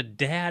that's what a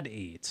dad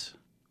eats,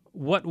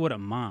 what would a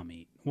mom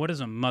eat? What is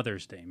a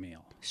Mother's Day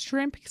meal?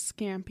 shrimp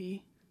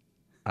scampi.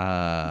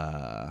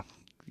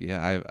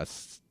 Yeah, I have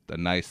a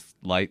nice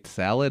light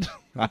salad.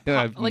 I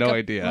have Like no a,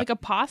 idea. Like a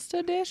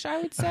pasta dish,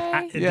 I would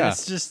say. Yeah.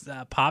 This just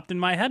popped in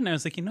my head, and I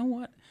was like, you know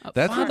what?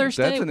 That's Father's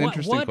that's Day. an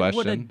interesting what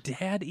would a question.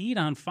 dad eat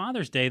on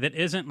Father's Day that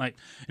isn't like,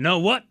 you know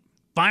what?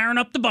 Firing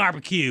up the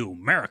barbecue,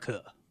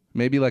 America.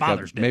 Maybe like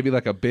Father's Day.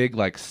 a big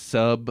like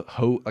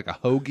like a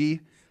hoagie,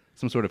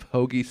 some sort of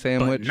hoagie But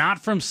sandwich. not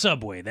from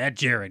Subway. That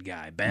Jared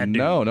guy, bad dude.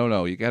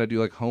 No. You got to do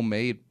like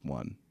homemade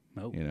one.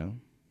 Nope. You know,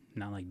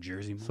 Not like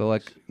Jersey Mike's so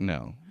like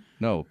no,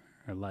 or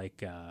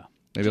like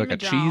maybe like a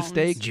Jimmy John's.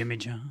 cheesesteak. Jimmy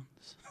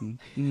John's.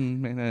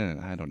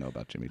 I don't know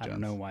about Jimmy I John's.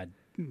 don't know why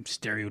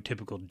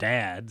stereotypical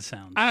dad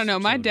sounds. I don't know.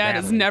 My so dad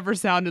has badly. never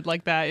sounded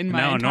like that in my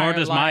No, entire nor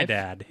does my life.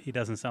 dad. He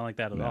doesn't sound like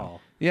that at all.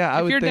 Yeah, I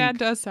If would your think. dad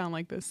does sound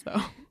like this,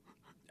 though.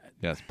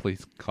 Yes,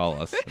 please call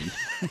us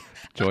and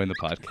join the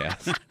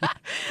podcast.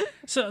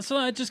 So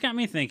it just got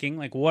me thinking,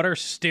 like, what are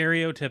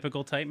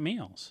stereotypical type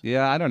meals?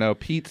 Yeah, I don't know.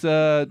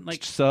 Pizza,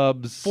 Like,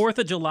 subs. 4th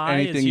of July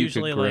Anything is you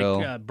usually could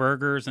grill. like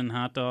burgers and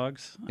hot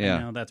dogs. Yeah.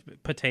 You know, that's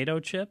potato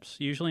chips.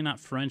 Usually not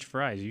French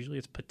fries. Usually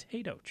it's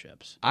potato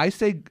chips. I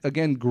say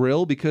again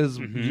grill because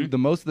Mm-hmm. the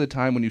most of the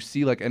time when you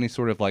see like any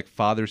sort of like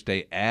Father's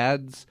Day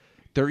ads,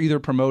 they're either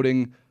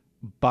promoting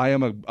buy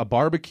them a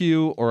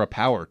barbecue or a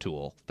power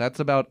tool. That's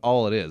about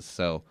all it is.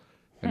 So,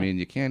 I mean,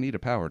 you can't eat a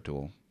power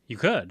tool. You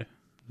could.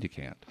 You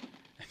can't.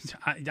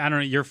 I don't know.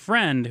 Your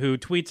friend who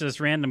tweets us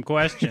random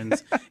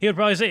questions, he would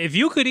probably say, if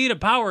you could eat a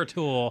power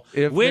tool,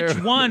 If which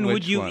there- one would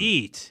which you one?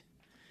 eat?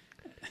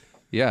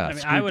 Yeah, I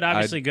mean, I would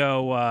obviously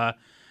go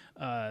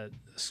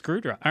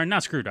screwdriver, or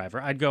not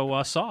screwdriver. I'd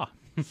go saw.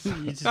 You just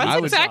That's eat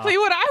the exactly saw.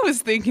 what I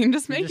was thinking.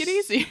 Just make it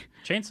just- easy.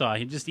 Chainsaw.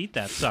 You just eat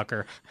that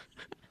sucker.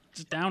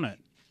 Just down it.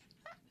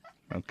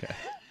 Okay.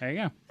 There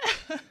you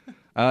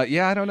go.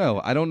 Yeah, I don't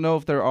know. I don't know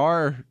if there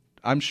are.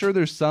 I'm sure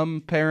there's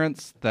some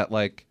parents that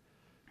like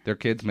their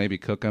kids maybe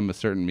cook them a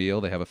certain meal.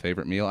 They have a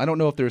favorite meal. I don't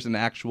know if there's an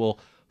actual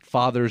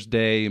Father's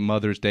Day,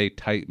 Mother's Day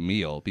type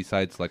meal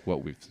besides like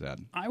what we've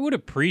said. I would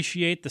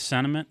appreciate the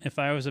sentiment if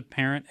I was a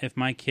parent, if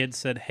my kid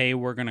said, hey,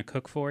 we're going to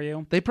cook for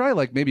you. They probably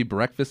like maybe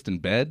breakfast in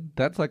bed.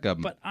 That's like a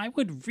But I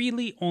would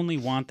really only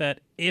want that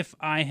if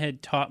I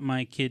had taught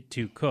my kid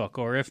to cook,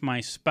 or if my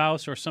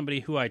spouse or somebody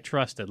who I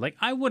trusted. Like,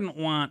 I wouldn't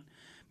want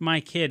my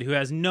kid who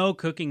has no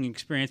cooking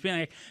experience being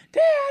like,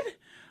 Dad,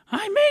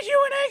 I made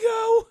you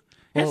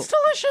an Eggo. It's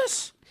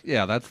delicious.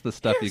 yeah. That's the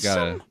stuff Here's you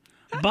gotta.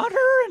 some butter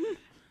and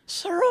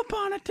syrup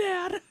on it,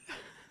 Dad.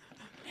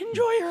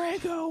 Enjoy your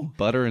Eggo.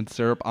 Butter and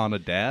syrup on a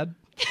dad?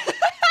 On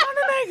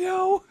an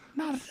Eggo,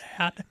 not a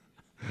dad.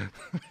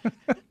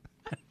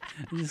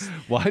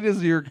 Why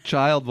does your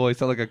child voice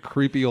sound like a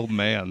creepy old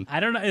man? I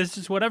don't know. It's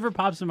just whatever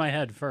pops in my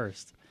head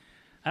first.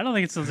 I don't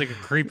think it sounds like a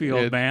creepy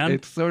old man.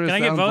 it sort of Can I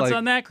get sounds votes like-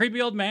 on that?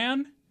 Creepy old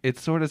man? It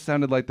sort of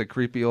sounded like the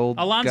creepy old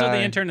Alonzo guy.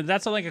 the intern, does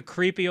that sound like a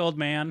creepy old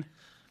man?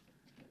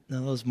 No,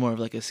 that was more of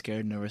like a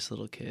scared, nervous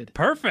little kid.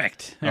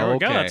 Perfect. There Oh, we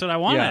go. okay. That's what I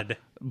wanted. Yeah.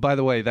 By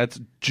the way, that's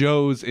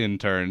Joe's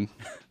intern.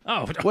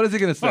 Oh, What is he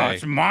going to oh, say?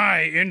 it's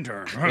my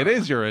intern. It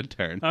is your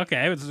intern.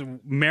 Okay, it's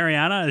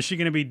Mariana. Is she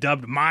going to be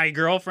dubbed my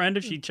girlfriend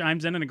if she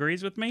chimes in and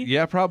agrees with me?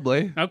 Yeah,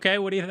 probably. Okay,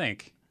 what do you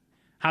think?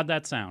 How'd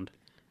that sound?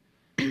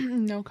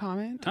 No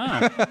comment.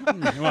 Oh,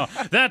 well,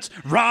 that's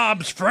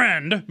Rob's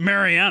friend,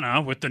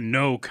 Mariana, with the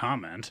no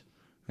comment.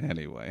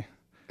 Anyway,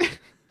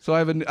 so I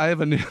have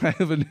a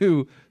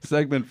new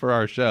segment for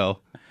our show.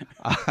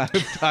 I've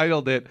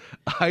titled it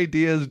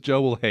 "Ideas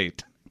Joe Will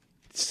Hate,"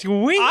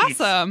 Sweet.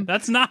 Awesome.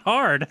 That's not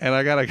hard. and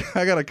I got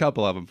a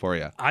couple of them for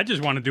you. I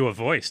just want to do a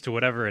voice to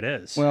whatever it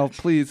is. Well,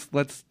 please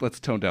let's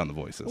tone down the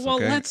voices. Well,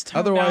 okay? let's tone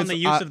Otherwise, down the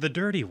use of the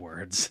dirty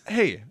words.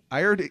 Hey,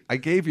 I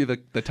gave you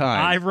the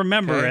time. I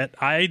remember okay? it.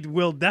 I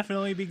will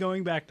definitely be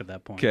going back to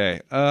that point. Okay.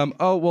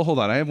 Oh well, hold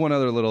on. I have one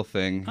other little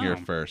thing here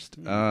Oh. first.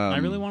 I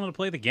really wanted to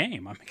play the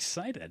game. I'm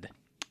excited.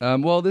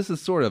 Well, this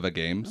is sort of a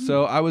game. Hmm.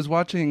 So I was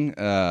watching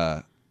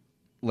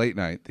Late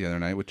Night the other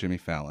night with Jimmy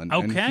Fallon.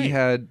 Okay.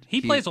 And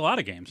he plays a lot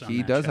of games on He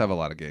that does show. have a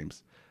lot of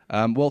games.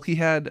 Well, he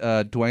had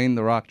Dwayne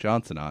The Rock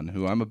Johnson on,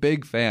 who I'm a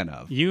big fan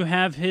of. You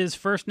have his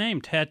first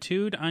name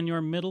tattooed on your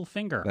middle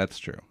finger. That's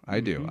true. I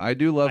do. I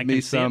do love I me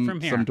can see it some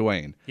from here.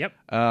 Dwayne. Yep.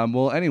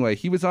 Well, anyway,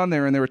 he was on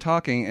there and they were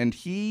talking, and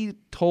he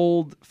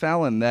told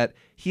Fallon that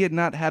he had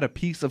not had a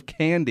piece of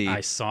candy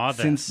I saw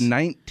since this.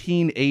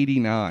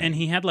 1989. And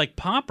he had like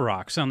Pop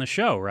Rocks on the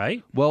show,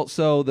 right? Well,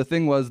 so the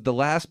thing was, the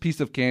last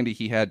piece of candy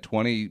he had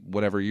 20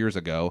 whatever years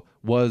ago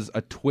was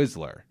a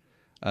Twizzler.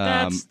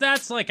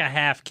 That's like a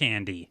half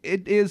candy.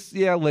 It is,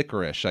 yeah,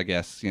 licorice, I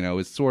guess,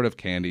 is sort of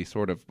candy,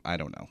 sort of, I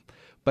don't know.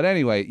 But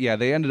anyway, yeah,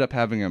 they ended up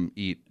having him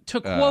eat.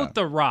 To quote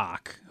The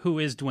Rock, who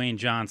is Dwayne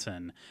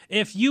Johnson,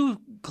 if you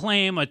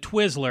claim a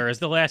Twizzler as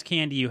the last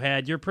candy you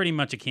had, you're pretty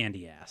much a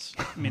candy ass.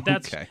 I mean,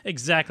 that's Okay.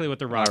 exactly what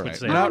The Rock All would right.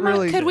 say. Not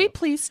really. Could we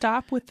please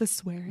stop with the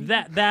swearing?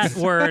 That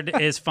word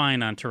is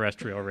fine on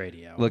terrestrial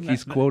radio. Look,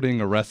 he's quoting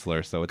a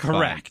wrestler, so it's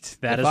Correct. fine.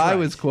 That if is I right.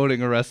 was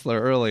quoting a wrestler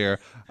earlier,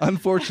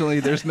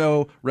 unfortunately, there's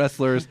no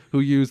wrestlers who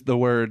use the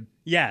word.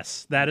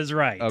 Yes, that is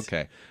right.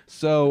 Okay,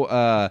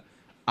 so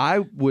I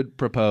would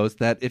propose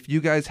that if you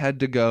guys had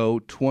to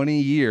go 20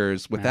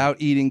 years without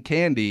eating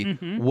candy,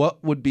 Mm-hmm.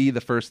 what would be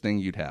the first thing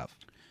you'd have?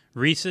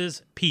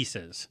 Reese's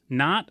Pieces.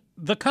 Not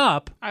the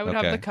cup, I would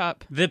Okay. have the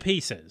cup. the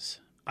pieces.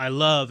 I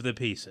love the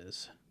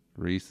pieces.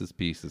 Reese's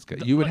Pieces.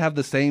 You would have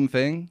the same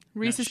thing,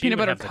 Reese's She peanut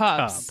would butter have the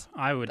cups. cup.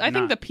 I would. I think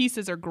not the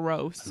pieces are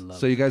gross. love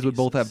so you guys would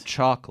both pieces. have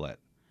chocolate.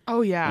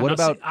 Oh yeah. What No,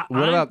 about see,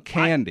 what about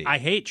candy? I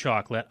hate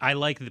chocolate. I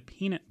like the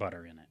peanut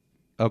butter in it.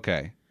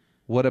 Okay,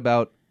 what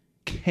about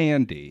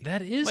candy?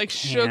 That is like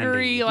candy.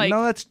 sugary, like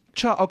No, that's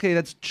okay.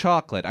 That's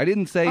chocolate. I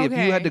didn't say if you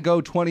Okay. had to go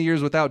 20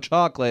 years without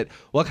chocolate,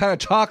 what kind of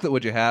chocolate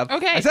would you have?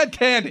 Okay. I said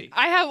candy.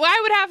 I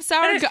would have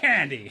sour. That is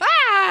candy.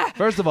 Ah,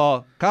 First of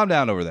all, calm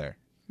down over there,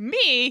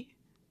 me.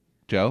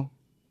 Joe.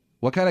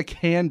 What kind of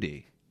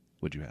candy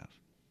would you have?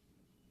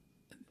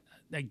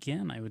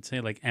 Again, I would say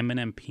like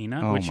M&M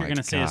peanut, Oh which my you're going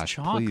to say is gosh,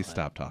 chocolate. please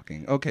stop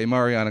talking. Okay,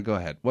 Mariana, go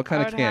ahead. What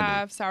kind I of would candy?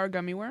 have sour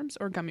gummy worms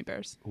or gummy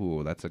bears.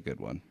 Ooh, that's a good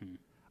one.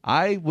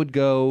 I would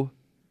go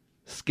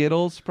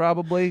Skittles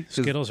probably. 'cause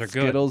Skittles are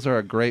good. Skittles are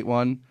a great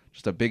one.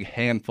 Just a big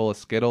handful of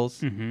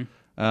Skittles.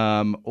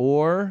 Mm-hmm.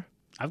 Or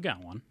I've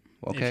got one.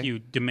 Okay. If you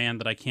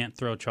demand that I can't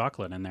throw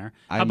chocolate in there.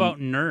 How I'm- about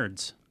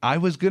Nerds? I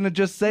was gonna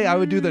just say I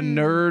would do the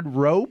Nerd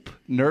Rope.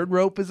 Nerd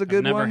Rope is a good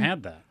I've never one.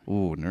 had that.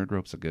 Ooh, Nerd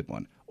Rope's a good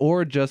one.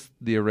 Or just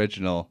the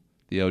original,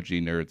 the OG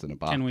Nerds in a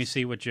box. Can we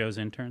see what Joe's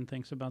intern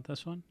thinks about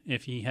this one?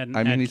 If he hadn't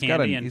I mean, had he's got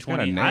a- candy in he's got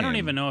a 20, I don't name.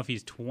 even know if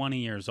he's 20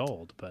 years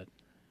old, but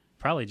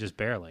probably just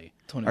barely.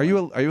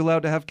 21. Are you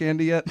allowed to have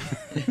candy yet?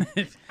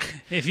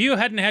 If you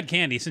hadn't had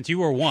candy since you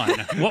were 1,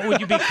 what would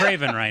you be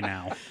craving right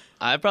now?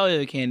 I probably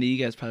have a candy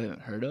you guys probably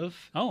haven't heard of.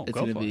 Oh, it's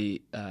go gonna for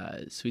be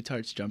Sweet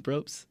Tarts Jump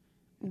Ropes.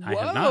 I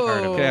have not heard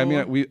of it. Okay, I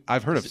mean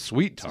I've heard of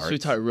Sweet Tarts.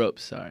 Sweet Tart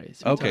Ropes, sorry.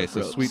 Sweet Okay, Tart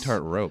so Ropes. Sweet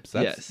Tart Ropes.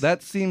 Yes.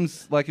 That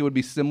seems like it would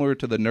be similar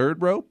to the Nerd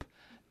Rope.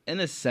 In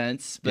a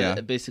sense, but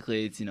Yeah.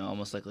 basically it's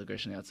almost like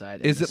licorice on the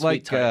outside. Is and it the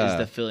like, Sweet Tart is uh,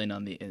 the filling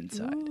on the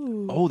inside?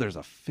 Oh, there's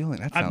a filling.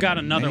 That I've sounds got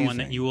another one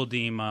that amazing. you will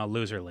deem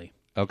loserly.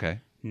 Okay.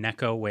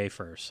 Necco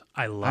wafers.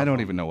 I love I don't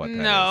them. even know what that is.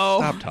 No.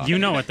 Stop talking. You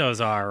know what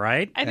those are,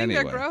 right? I think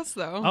Anyway. they're gross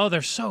though. Oh,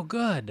 they're so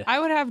good. I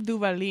would have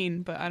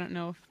Duvalin, but I don't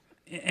know if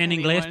En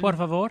inglés, por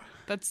favor?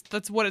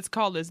 that's what it's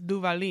called. Is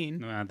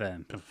Duvalin.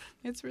 Then.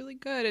 It's really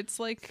good. It's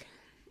like,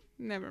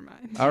 never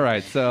mind. All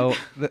right, so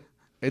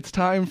it's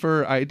time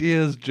for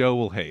ideas Joe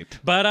will hate.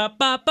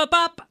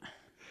 Ba-da-ba-ba-bop.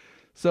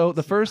 So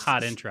the first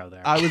Hot intro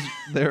there.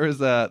 there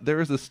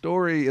is a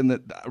story in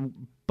the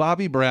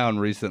Bobby Brown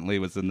recently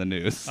was in the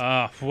news.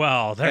 Oh,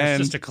 well, there's And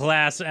just a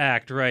class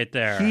act right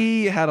there.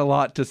 He had a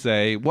lot to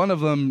say. One of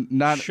them,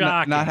 not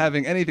Shocking.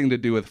 having anything to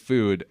do with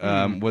food,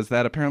 was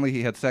that apparently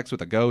he had sex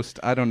with a ghost.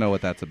 I don't know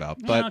what that's about,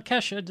 but well,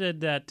 Kesha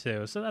did that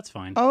too, so that's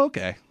fine. oh,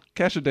 okay.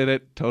 Kesha did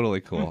it.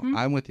 Totally cool.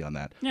 I'm with you on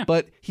that. Yeah.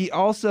 But he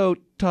also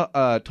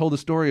told a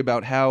story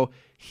about how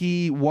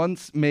he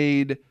once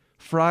made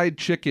fried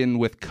chicken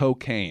with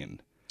cocaine.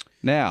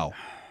 Now,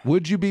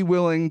 would you be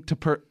willing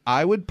to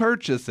I would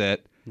purchase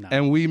it, No.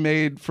 and we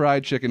made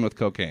fried chicken with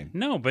cocaine.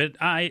 No, but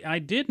I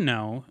did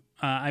know.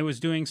 I was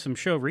doing some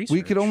show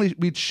research.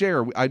 We'd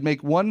share. I'd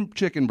make one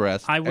chicken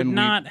breast. I would and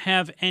not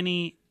have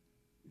any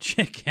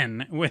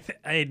chicken with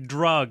a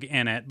drug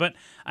in it, but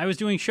I was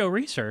doing show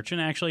research, and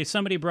actually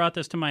somebody brought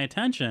this to my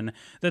attention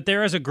that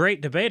there is a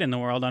great debate in the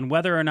world on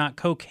whether or not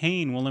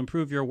cocaine will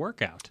improve your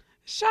workout.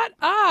 Shut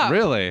up.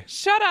 Really?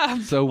 Shut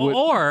up. So would,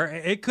 Or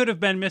it could have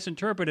been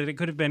misinterpreted. It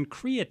could have been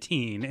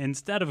creatine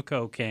instead of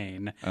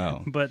cocaine.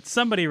 Oh. But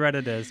somebody read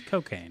it as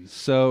cocaine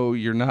so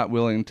you're not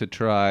willing to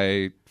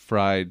try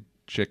fried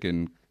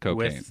chicken cocaine?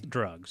 with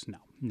drugs. No,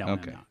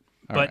 Okay. I'm not.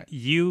 All But right.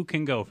 you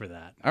can go for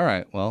that. All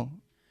right. Well,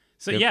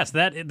 So yes,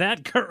 that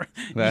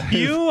That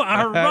you is-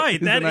 are that right.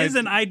 is That an is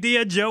an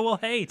idea Joe will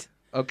hate.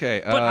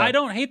 okay. But I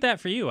don't hate that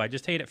for you. I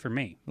just hate it for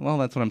me. Well,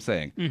 that's what I'm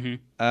saying.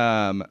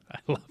 I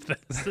love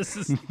this. This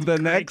is The a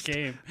great next-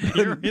 game.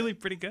 You're really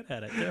pretty good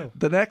at it too.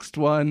 The next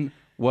one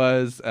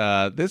was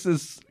this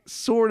is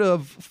sort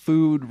of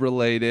food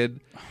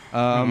related.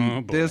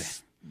 Oh, boy.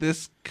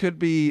 This could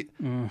be.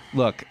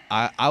 Look,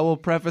 I will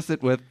preface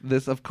it with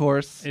this. Of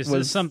course, Is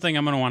was this something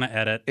I'm going to want to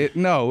edit? it?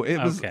 No, it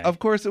was. Okay. Of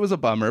course, it was a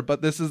bummer.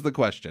 But this is the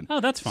question. Oh,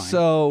 that's fine.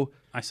 So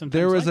I sometimes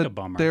there was like a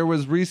bummer. There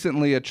was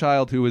recently a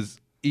child who was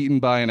eaten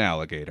by an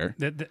alligator.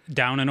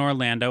 Down in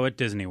Orlando at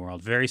Disney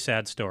World. Very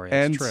sad story. It's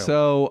And true.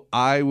 so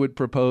I would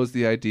propose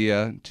the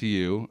idea to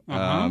you,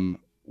 Uh-huh.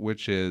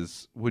 which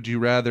is, would you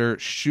rather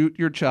shoot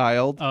your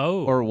child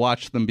Oh. or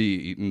watch them be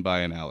eaten by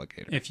an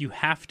alligator? if you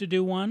have to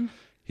do one,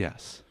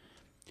 Yes.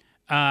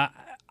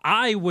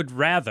 I would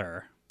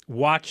rather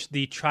watch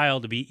the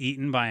child be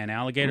eaten by an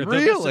alligator. Though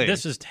Really?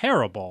 This is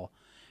terrible.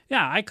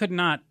 Yeah, I could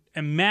not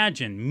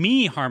imagine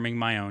me harming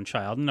my own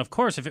child. And of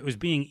course, if it was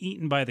being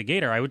eaten by the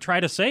gator, I would try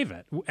to save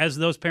it, as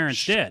those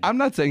parents did. I'm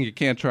not saying you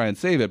can't try and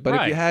save it, but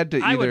if you had to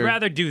either... I would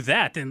rather do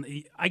that than...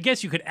 I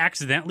guess you could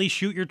accidentally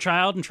shoot your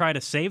child and try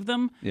to save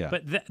them. Yeah.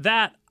 But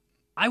that...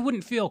 I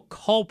wouldn't feel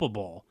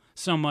culpable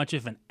so much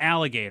if an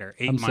alligator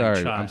ate my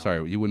child. I'm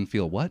sorry. You wouldn't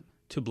feel what?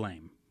 To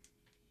blame.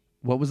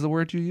 What was the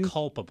word you used?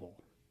 Culpable.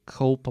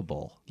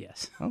 Culpable.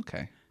 Yes.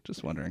 Okay.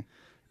 Just wondering.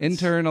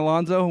 Intern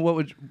Alonzo, what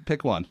would you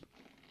pick one?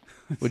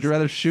 Would you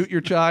rather shoot your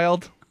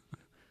child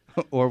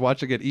or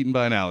watch it get eaten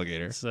by an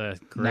alligator? It's a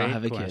great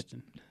have a kid.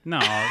 question. No.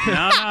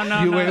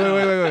 No.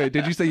 Wait.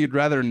 Did you say you'd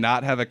rather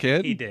not have a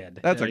kid? He did.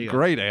 That's There a you go.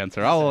 great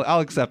answer. I'll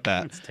accept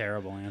that. That's a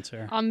terrible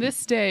answer. On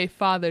this day,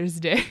 Father's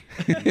Day.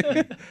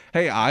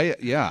 Hey,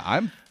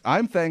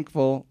 I'm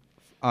thankful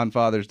on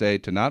Father's Day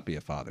to not be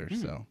a father,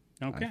 so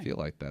Okay. I feel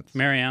like that's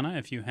Mariana,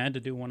 if you had to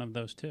do one of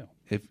those two.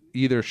 if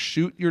either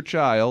shoot your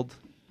child,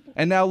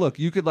 and now look,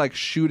 you could like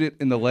shoot it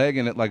in the leg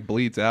and it like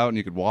bleeds out and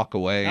you could walk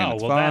away and Oh,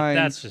 it's well, fine.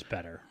 that's just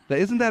better.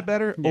 Isn't that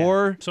better? Yeah,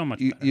 Or so much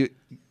you, better. you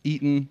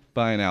eaten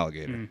by an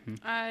alligator.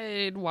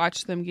 I'd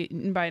watch them get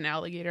eaten by an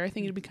alligator. I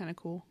think it'd be kind of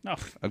cool. Oh,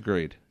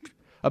 Agreed.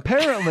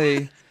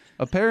 Apparently,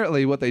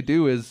 what they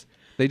do is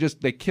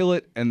they kill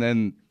it and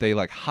then they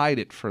like hide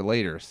it for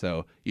later.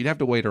 So you'd have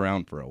to wait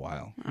around for a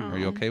while. Are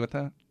you okay with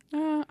that?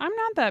 I'm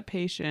not that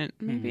patient.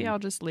 Maybe I'll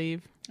just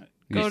leave.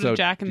 Go So to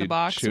Jack in the you'd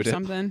Box or shoot it?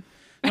 something.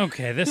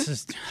 okay. This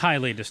is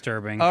highly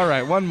disturbing. All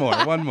right, one more.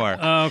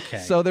 Okay.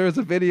 So there was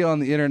a video on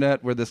the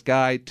internet where this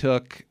guy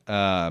took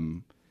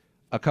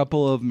a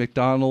couple of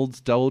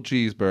McDonald's double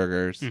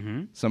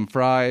cheeseburgers, some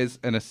fries,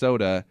 and a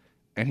soda,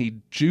 and he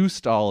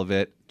juiced all of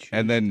it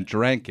and then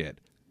drank it.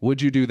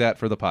 Would you do that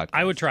for the podcast?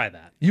 I would try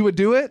that. You would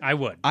do it? I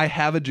would. I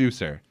have a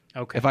juicer.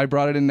 Okay. If I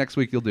brought it in next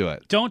week, you'll do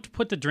it. Don't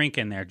put the drink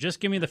in there. Just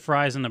give me the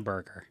fries and the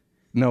burger.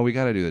 No, we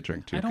got to do the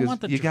drink too. I don't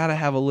want the you drink. got to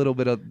have a little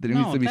bit of. There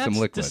needs to be some that's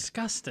liquid.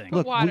 disgusting.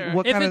 Look, Water.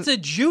 what if kind it's a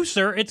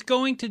juicer, it's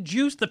going to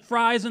juice the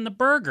fries and the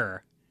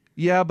burger.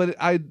 Yeah, but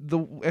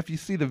if you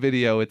see the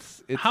video,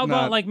 it's How not,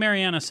 about, like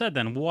Mariana said,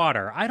 then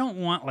water? I don't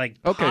want, like,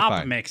 okay, pop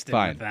fine, mixed in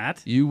fine. with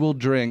that. You will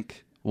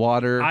drink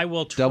water. I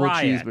will double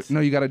try cheese. it. No,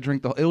 you got to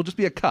drink the. It'll just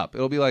be a cup.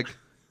 It'll be like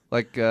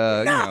you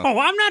know. Oh,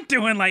 I'm not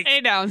doing, like,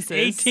 8 ounces.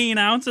 18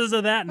 ounces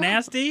of that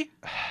nasty.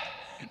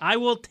 I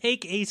will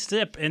take a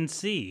sip and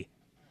see.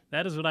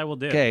 That is what I will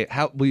do. Okay,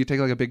 how will you take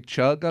like a big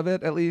chug of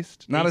it at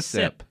least? Not A a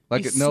sip. sip.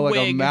 Like A no, like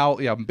a swig.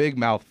 mouth. Yeah, a big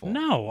mouthful.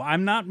 No,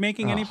 I'm not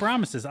making any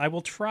promises. I will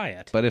try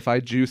it. But if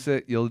I juice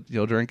it, you'll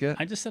drink it.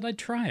 I just said I'd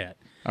try it.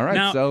 All right.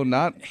 Now, so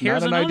not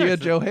here's an another idea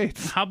thing. Joe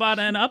hates. How about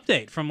an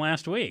update from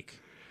last week?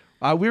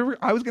 I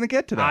was going to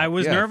get to that. I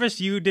was yes.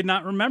 nervous you did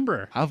not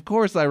remember. Of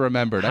course I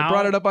remembered. I How-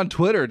 brought it up on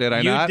Twitter, did I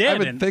You not? did, I've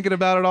been and- thinking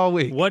about it all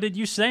week. What did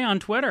you say on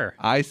Twitter?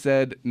 I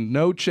said,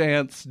 no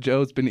chance.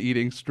 Joe's been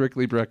eating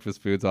strictly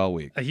breakfast foods all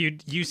week.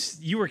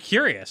 You were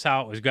curious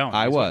how it was going.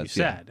 I is what was,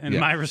 you yeah, said. And yeah.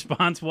 my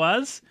response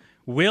was,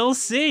 we'll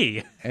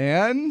see.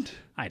 And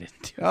I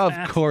didn't do of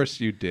that. course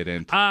you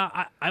didn't.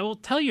 I will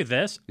tell you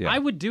this. Yeah. I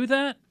would do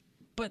that,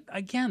 but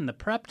again, the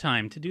prep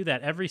time to do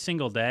that every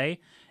single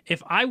day.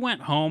 If I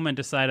went home and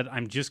decided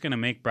I'm just going to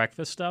make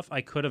breakfast stuff,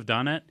 I could have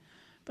done it.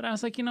 But I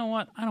was like, you know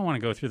what? I don't want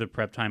to go through the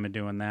prep time of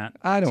doing that.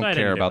 I don't So care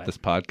didn't do about it. this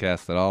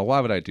podcast at all. Why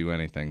would I do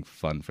anything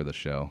fun for the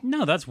show?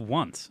 No, that's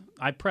once.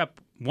 I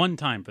prep one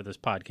time for this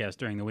podcast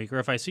during the week, or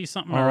if I see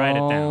something, I write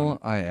it down. All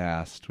I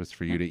asked was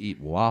for you to eat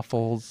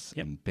waffles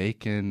Yep. and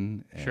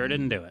bacon. And... Sure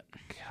didn't do it.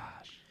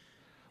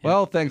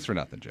 Well, thanks for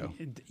nothing, Joe.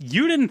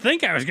 You didn't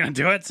think I was going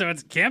to do it, so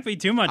it can't be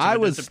too much of a I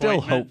was still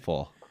disappointment.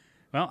 hopeful.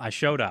 Well, I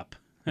showed up.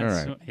 That's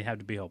right. what you have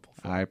to be hopeful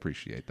for. I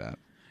appreciate that.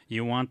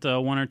 You want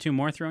one or two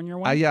more thrown your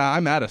way? Yeah,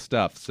 I'm out of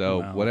stuff, so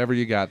Well, whatever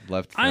you got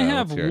left. I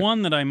have let's hear it.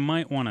 one that I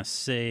might want to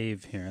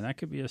save here. That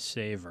could be a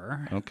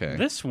saver. Okay.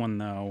 This one,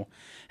 though.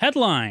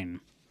 Headline.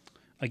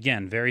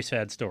 Again, very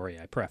sad story,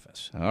 I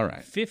preface. All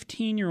right.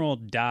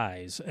 15-year-old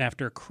dies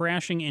after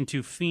crashing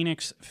into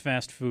Phoenix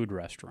fast food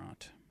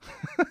restaurant.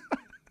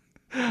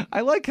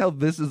 I like how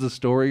this is a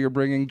story you're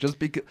bringing just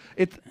because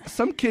it's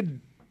some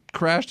kid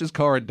crashed his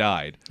car and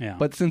died. Yeah.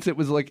 But since it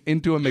was like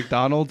into a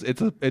McDonald's,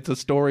 it's a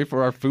story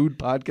for our food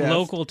podcast.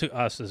 Local to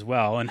us as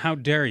well. And how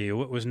dare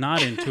you? It was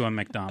not into a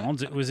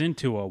McDonald's. It was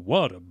into a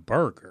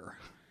Whataburger.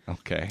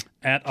 Okay.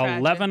 At Tragic.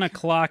 11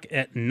 o'clock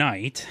at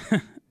night,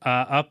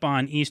 up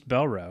on East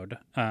Bell Road,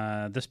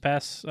 this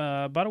past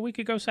about a week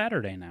ago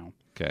Saturday now.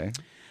 Okay.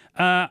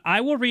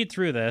 I will read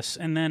through this,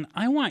 and then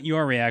I want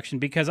your reaction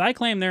because I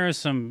claim there is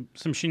some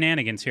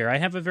shenanigans here. I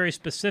have a very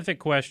specific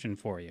question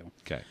for you.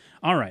 Okay.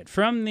 All right,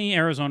 from the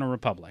Arizona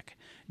Republic.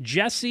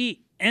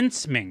 Jesse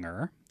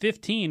Ensminger,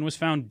 15, was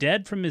found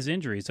dead from his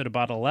injuries at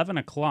about 11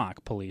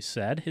 o'clock, police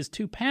said. His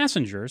two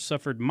passengers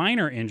suffered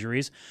minor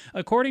injuries,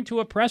 according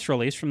to a press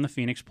release from the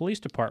Phoenix Police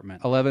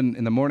Department. 11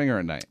 in the morning or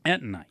at night?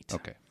 At night.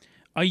 Okay.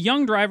 A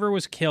young driver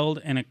was killed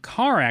in a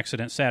car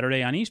accident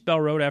Saturday on East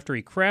Bell Road after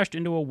he crashed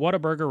into a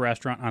Whataburger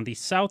restaurant on the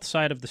south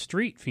side of the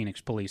street,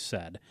 Phoenix police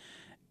said.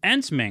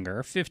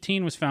 Ensminger,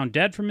 15, was found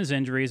dead from his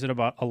injuries at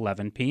about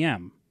 11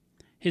 p.m.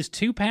 His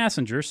 2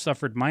 passengers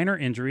suffered minor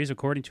injuries,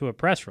 according to a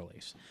press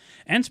release.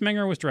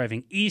 Ensminger was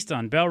driving east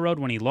on Bell Road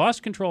when he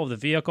lost control of the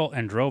vehicle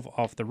and drove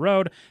off the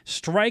road,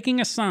 striking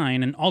a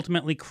sign and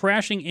ultimately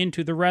crashing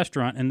into the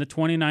restaurant in the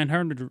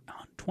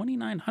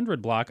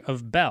 2900 block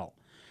of Bell.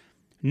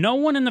 No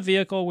one in the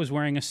vehicle was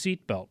wearing a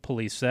seatbelt,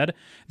 police said.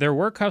 There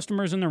were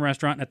customers in the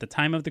restaurant at the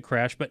time of the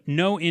crash, but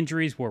no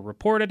injuries were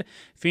reported.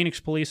 Phoenix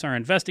police are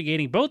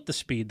investigating both the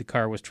speed the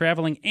car was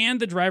traveling and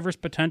the driver's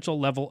potential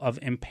level of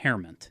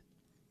impairment.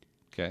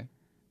 Okay.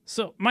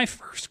 So my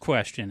first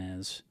question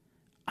is,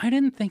 I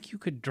didn't think you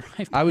could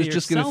drive by I was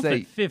just going to yourself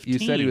say, at 15. you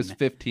said he was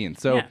 15.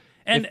 So Yeah.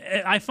 And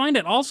I find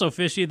it also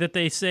fishy that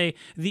they say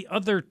the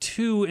other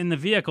 2 in the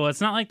vehicle. It's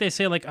not like they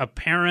say like a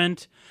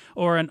parent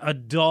or an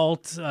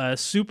adult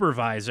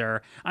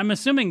supervisor. I'm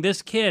assuming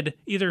this kid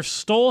either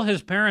stole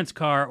his parents'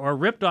 car or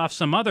ripped off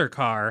some other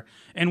car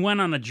and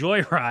went on a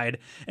joyride.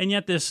 And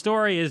yet this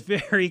story is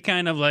very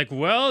kind of like,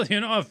 well, you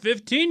know, a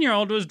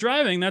 15-year-old was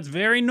driving. That's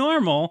very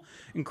normal,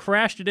 and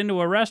crashed it into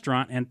a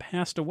restaurant and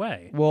passed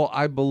away. Well,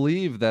 I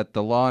believe that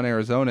the law in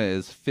Arizona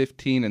is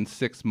 15 and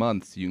 6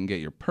 months you can get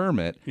your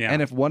permit. Yeah.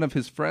 And if one of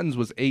his friends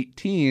was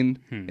 18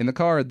 in the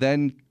car,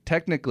 then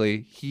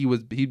technically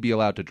he'd be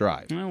allowed to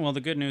drive. Well,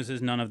 the good news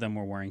is none of them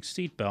were wearing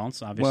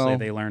seatbelts. Obviously, Well,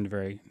 they learned a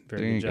very,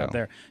 very there you good job go.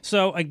 there.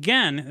 So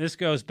again, this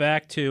goes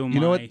back to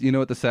You know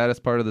what the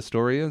saddest part of the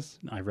story is?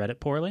 I read it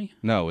poorly.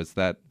 No, is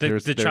that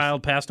The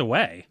child passed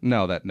away.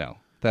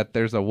 that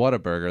there's a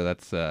Whataburger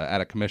that's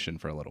out of commission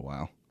for a little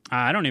while.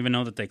 I don't even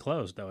know that they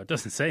closed, though. It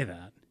doesn't say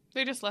that.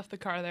 They just left the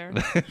car there.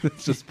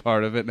 It's just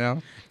part of it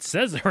now. It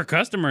says there were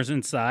customers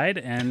inside,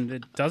 and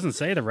it doesn't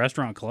say the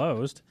restaurant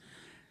closed.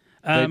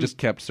 They just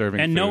kept serving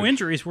And food. no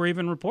injuries were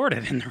even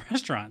reported in the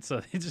restaurant,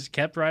 so they just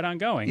kept right on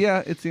going.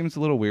 Yeah, it seems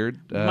a little weird.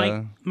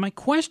 My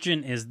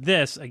question is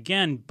this.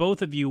 Again,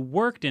 both of you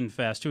worked in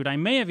fast food. I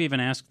may have even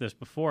asked this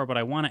before, but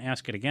I want to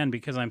ask it again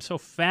because I'm so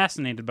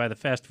fascinated by the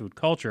fast food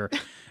culture,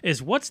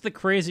 is what's the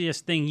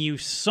craziest thing you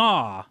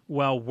saw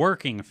while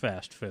working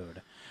fast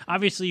food?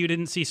 Obviously, you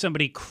didn't see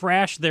somebody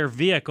crash their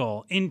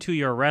vehicle into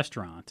your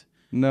restaurant.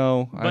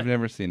 No, But I've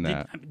never seen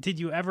that. Did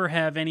you ever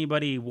have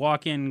anybody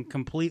walk in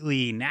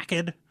completely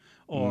naked?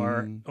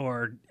 Or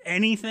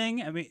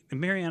anything? I mean,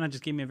 Mariana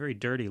just gave me a very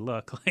dirty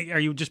look. Like, are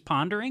you just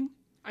pondering?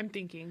 I'm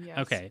thinking, yes.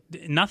 Okay,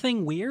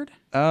 nothing weird.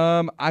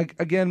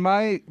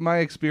 My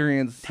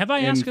experience Have I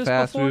in asked this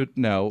fast before?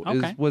 food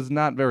Okay. was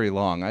not very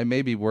long. I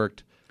maybe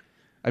worked.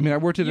 I mean, I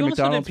worked at a You also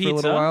did McDonald's for a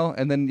little pizza. while,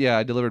 and then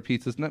I delivered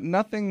pizzas.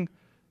 Nothing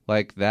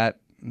like that.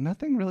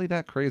 Nothing really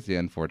that crazy,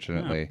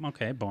 unfortunately. Oh,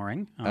 okay,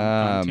 boring.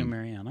 On to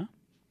Mariana.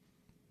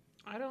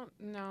 I don't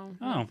know.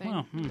 Oh, nothing.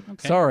 well,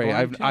 okay. Sorry,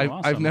 boring too, I've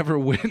awesome. never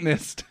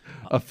witnessed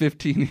a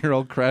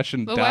 15-year-old crash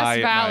and The die.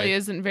 West Valley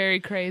isn't very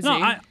crazy.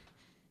 No,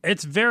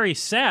 it's very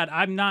sad.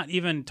 I'm not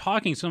even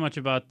talking so much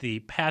about the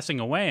passing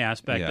away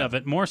aspect Yeah. of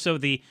it, more so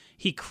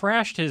he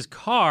crashed his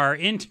car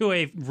into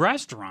a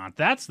restaurant.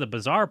 That's the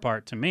bizarre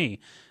part to me.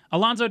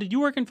 Alonzo, did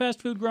you work in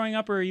fast food growing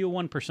up, or are you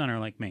a 1%er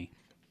like me?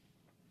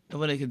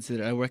 What I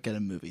consider, I work at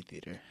a movie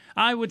theater.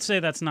 I would say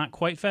that's not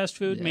quite fast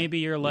food. Yeah. Maybe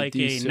you're They like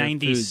do a serve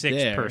food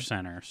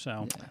 96%er.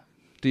 So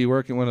Do you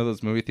work in one of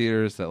those movie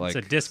theaters that like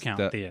it's a discount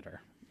that- theater.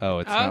 Oh,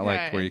 it's not like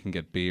Okay. where you can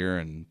get beer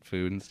and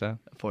food and stuff.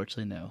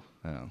 Unfortunately, no.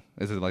 Oh,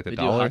 is it like the We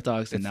do dollar? hot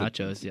dogs and It's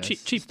the- nachos. Yes,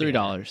 cheap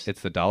 $3.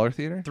 It's the dollar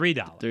theater.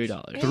 $3. $3.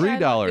 Yeah,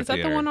 $3 Is that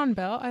the theater. one on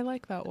Bell? I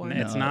like that one.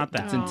 It's not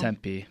that. It's in No.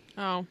 Tempe.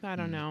 Oh, I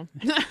don't know.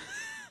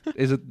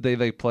 Is it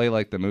they play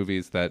like the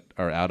movies that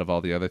are out of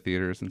all the other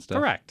theaters and stuff?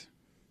 Correct.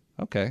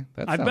 Okay,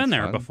 that I've sounds been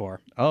there fun.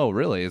 before. Oh,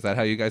 really? Is that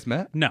how you guys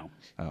met? No.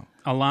 Oh,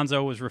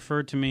 Alonzo was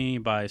referred to me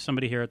by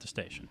somebody here at the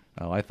station.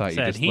 oh, I thought you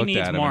Said just he looked needs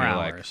at him more and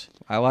you're hours.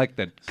 like, I like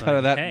the cut like,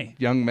 of that hey,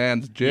 young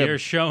man's jib. You're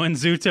showing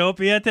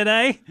Zootopia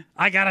today?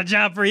 I got a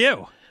job for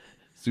you.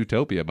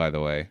 Zootopia, by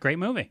the way. Great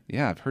movie.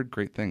 Yeah, I've heard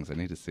great things. I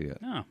need to see it.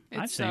 Oh,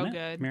 It's I've seen so it.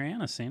 good.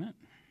 Mariana's seen it.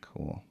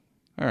 Cool.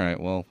 All right,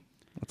 well,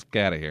 let's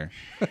get out of here.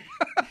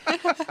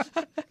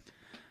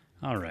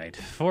 All right.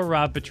 For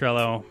Rob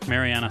Petrello,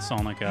 Mariana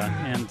Solnica,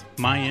 and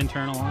my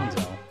intern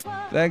Alonzo.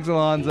 Thanks,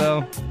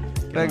 Alonzo.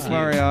 Thanks,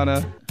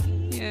 Mariana.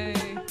 Yay.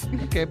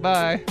 Okay,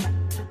 bye.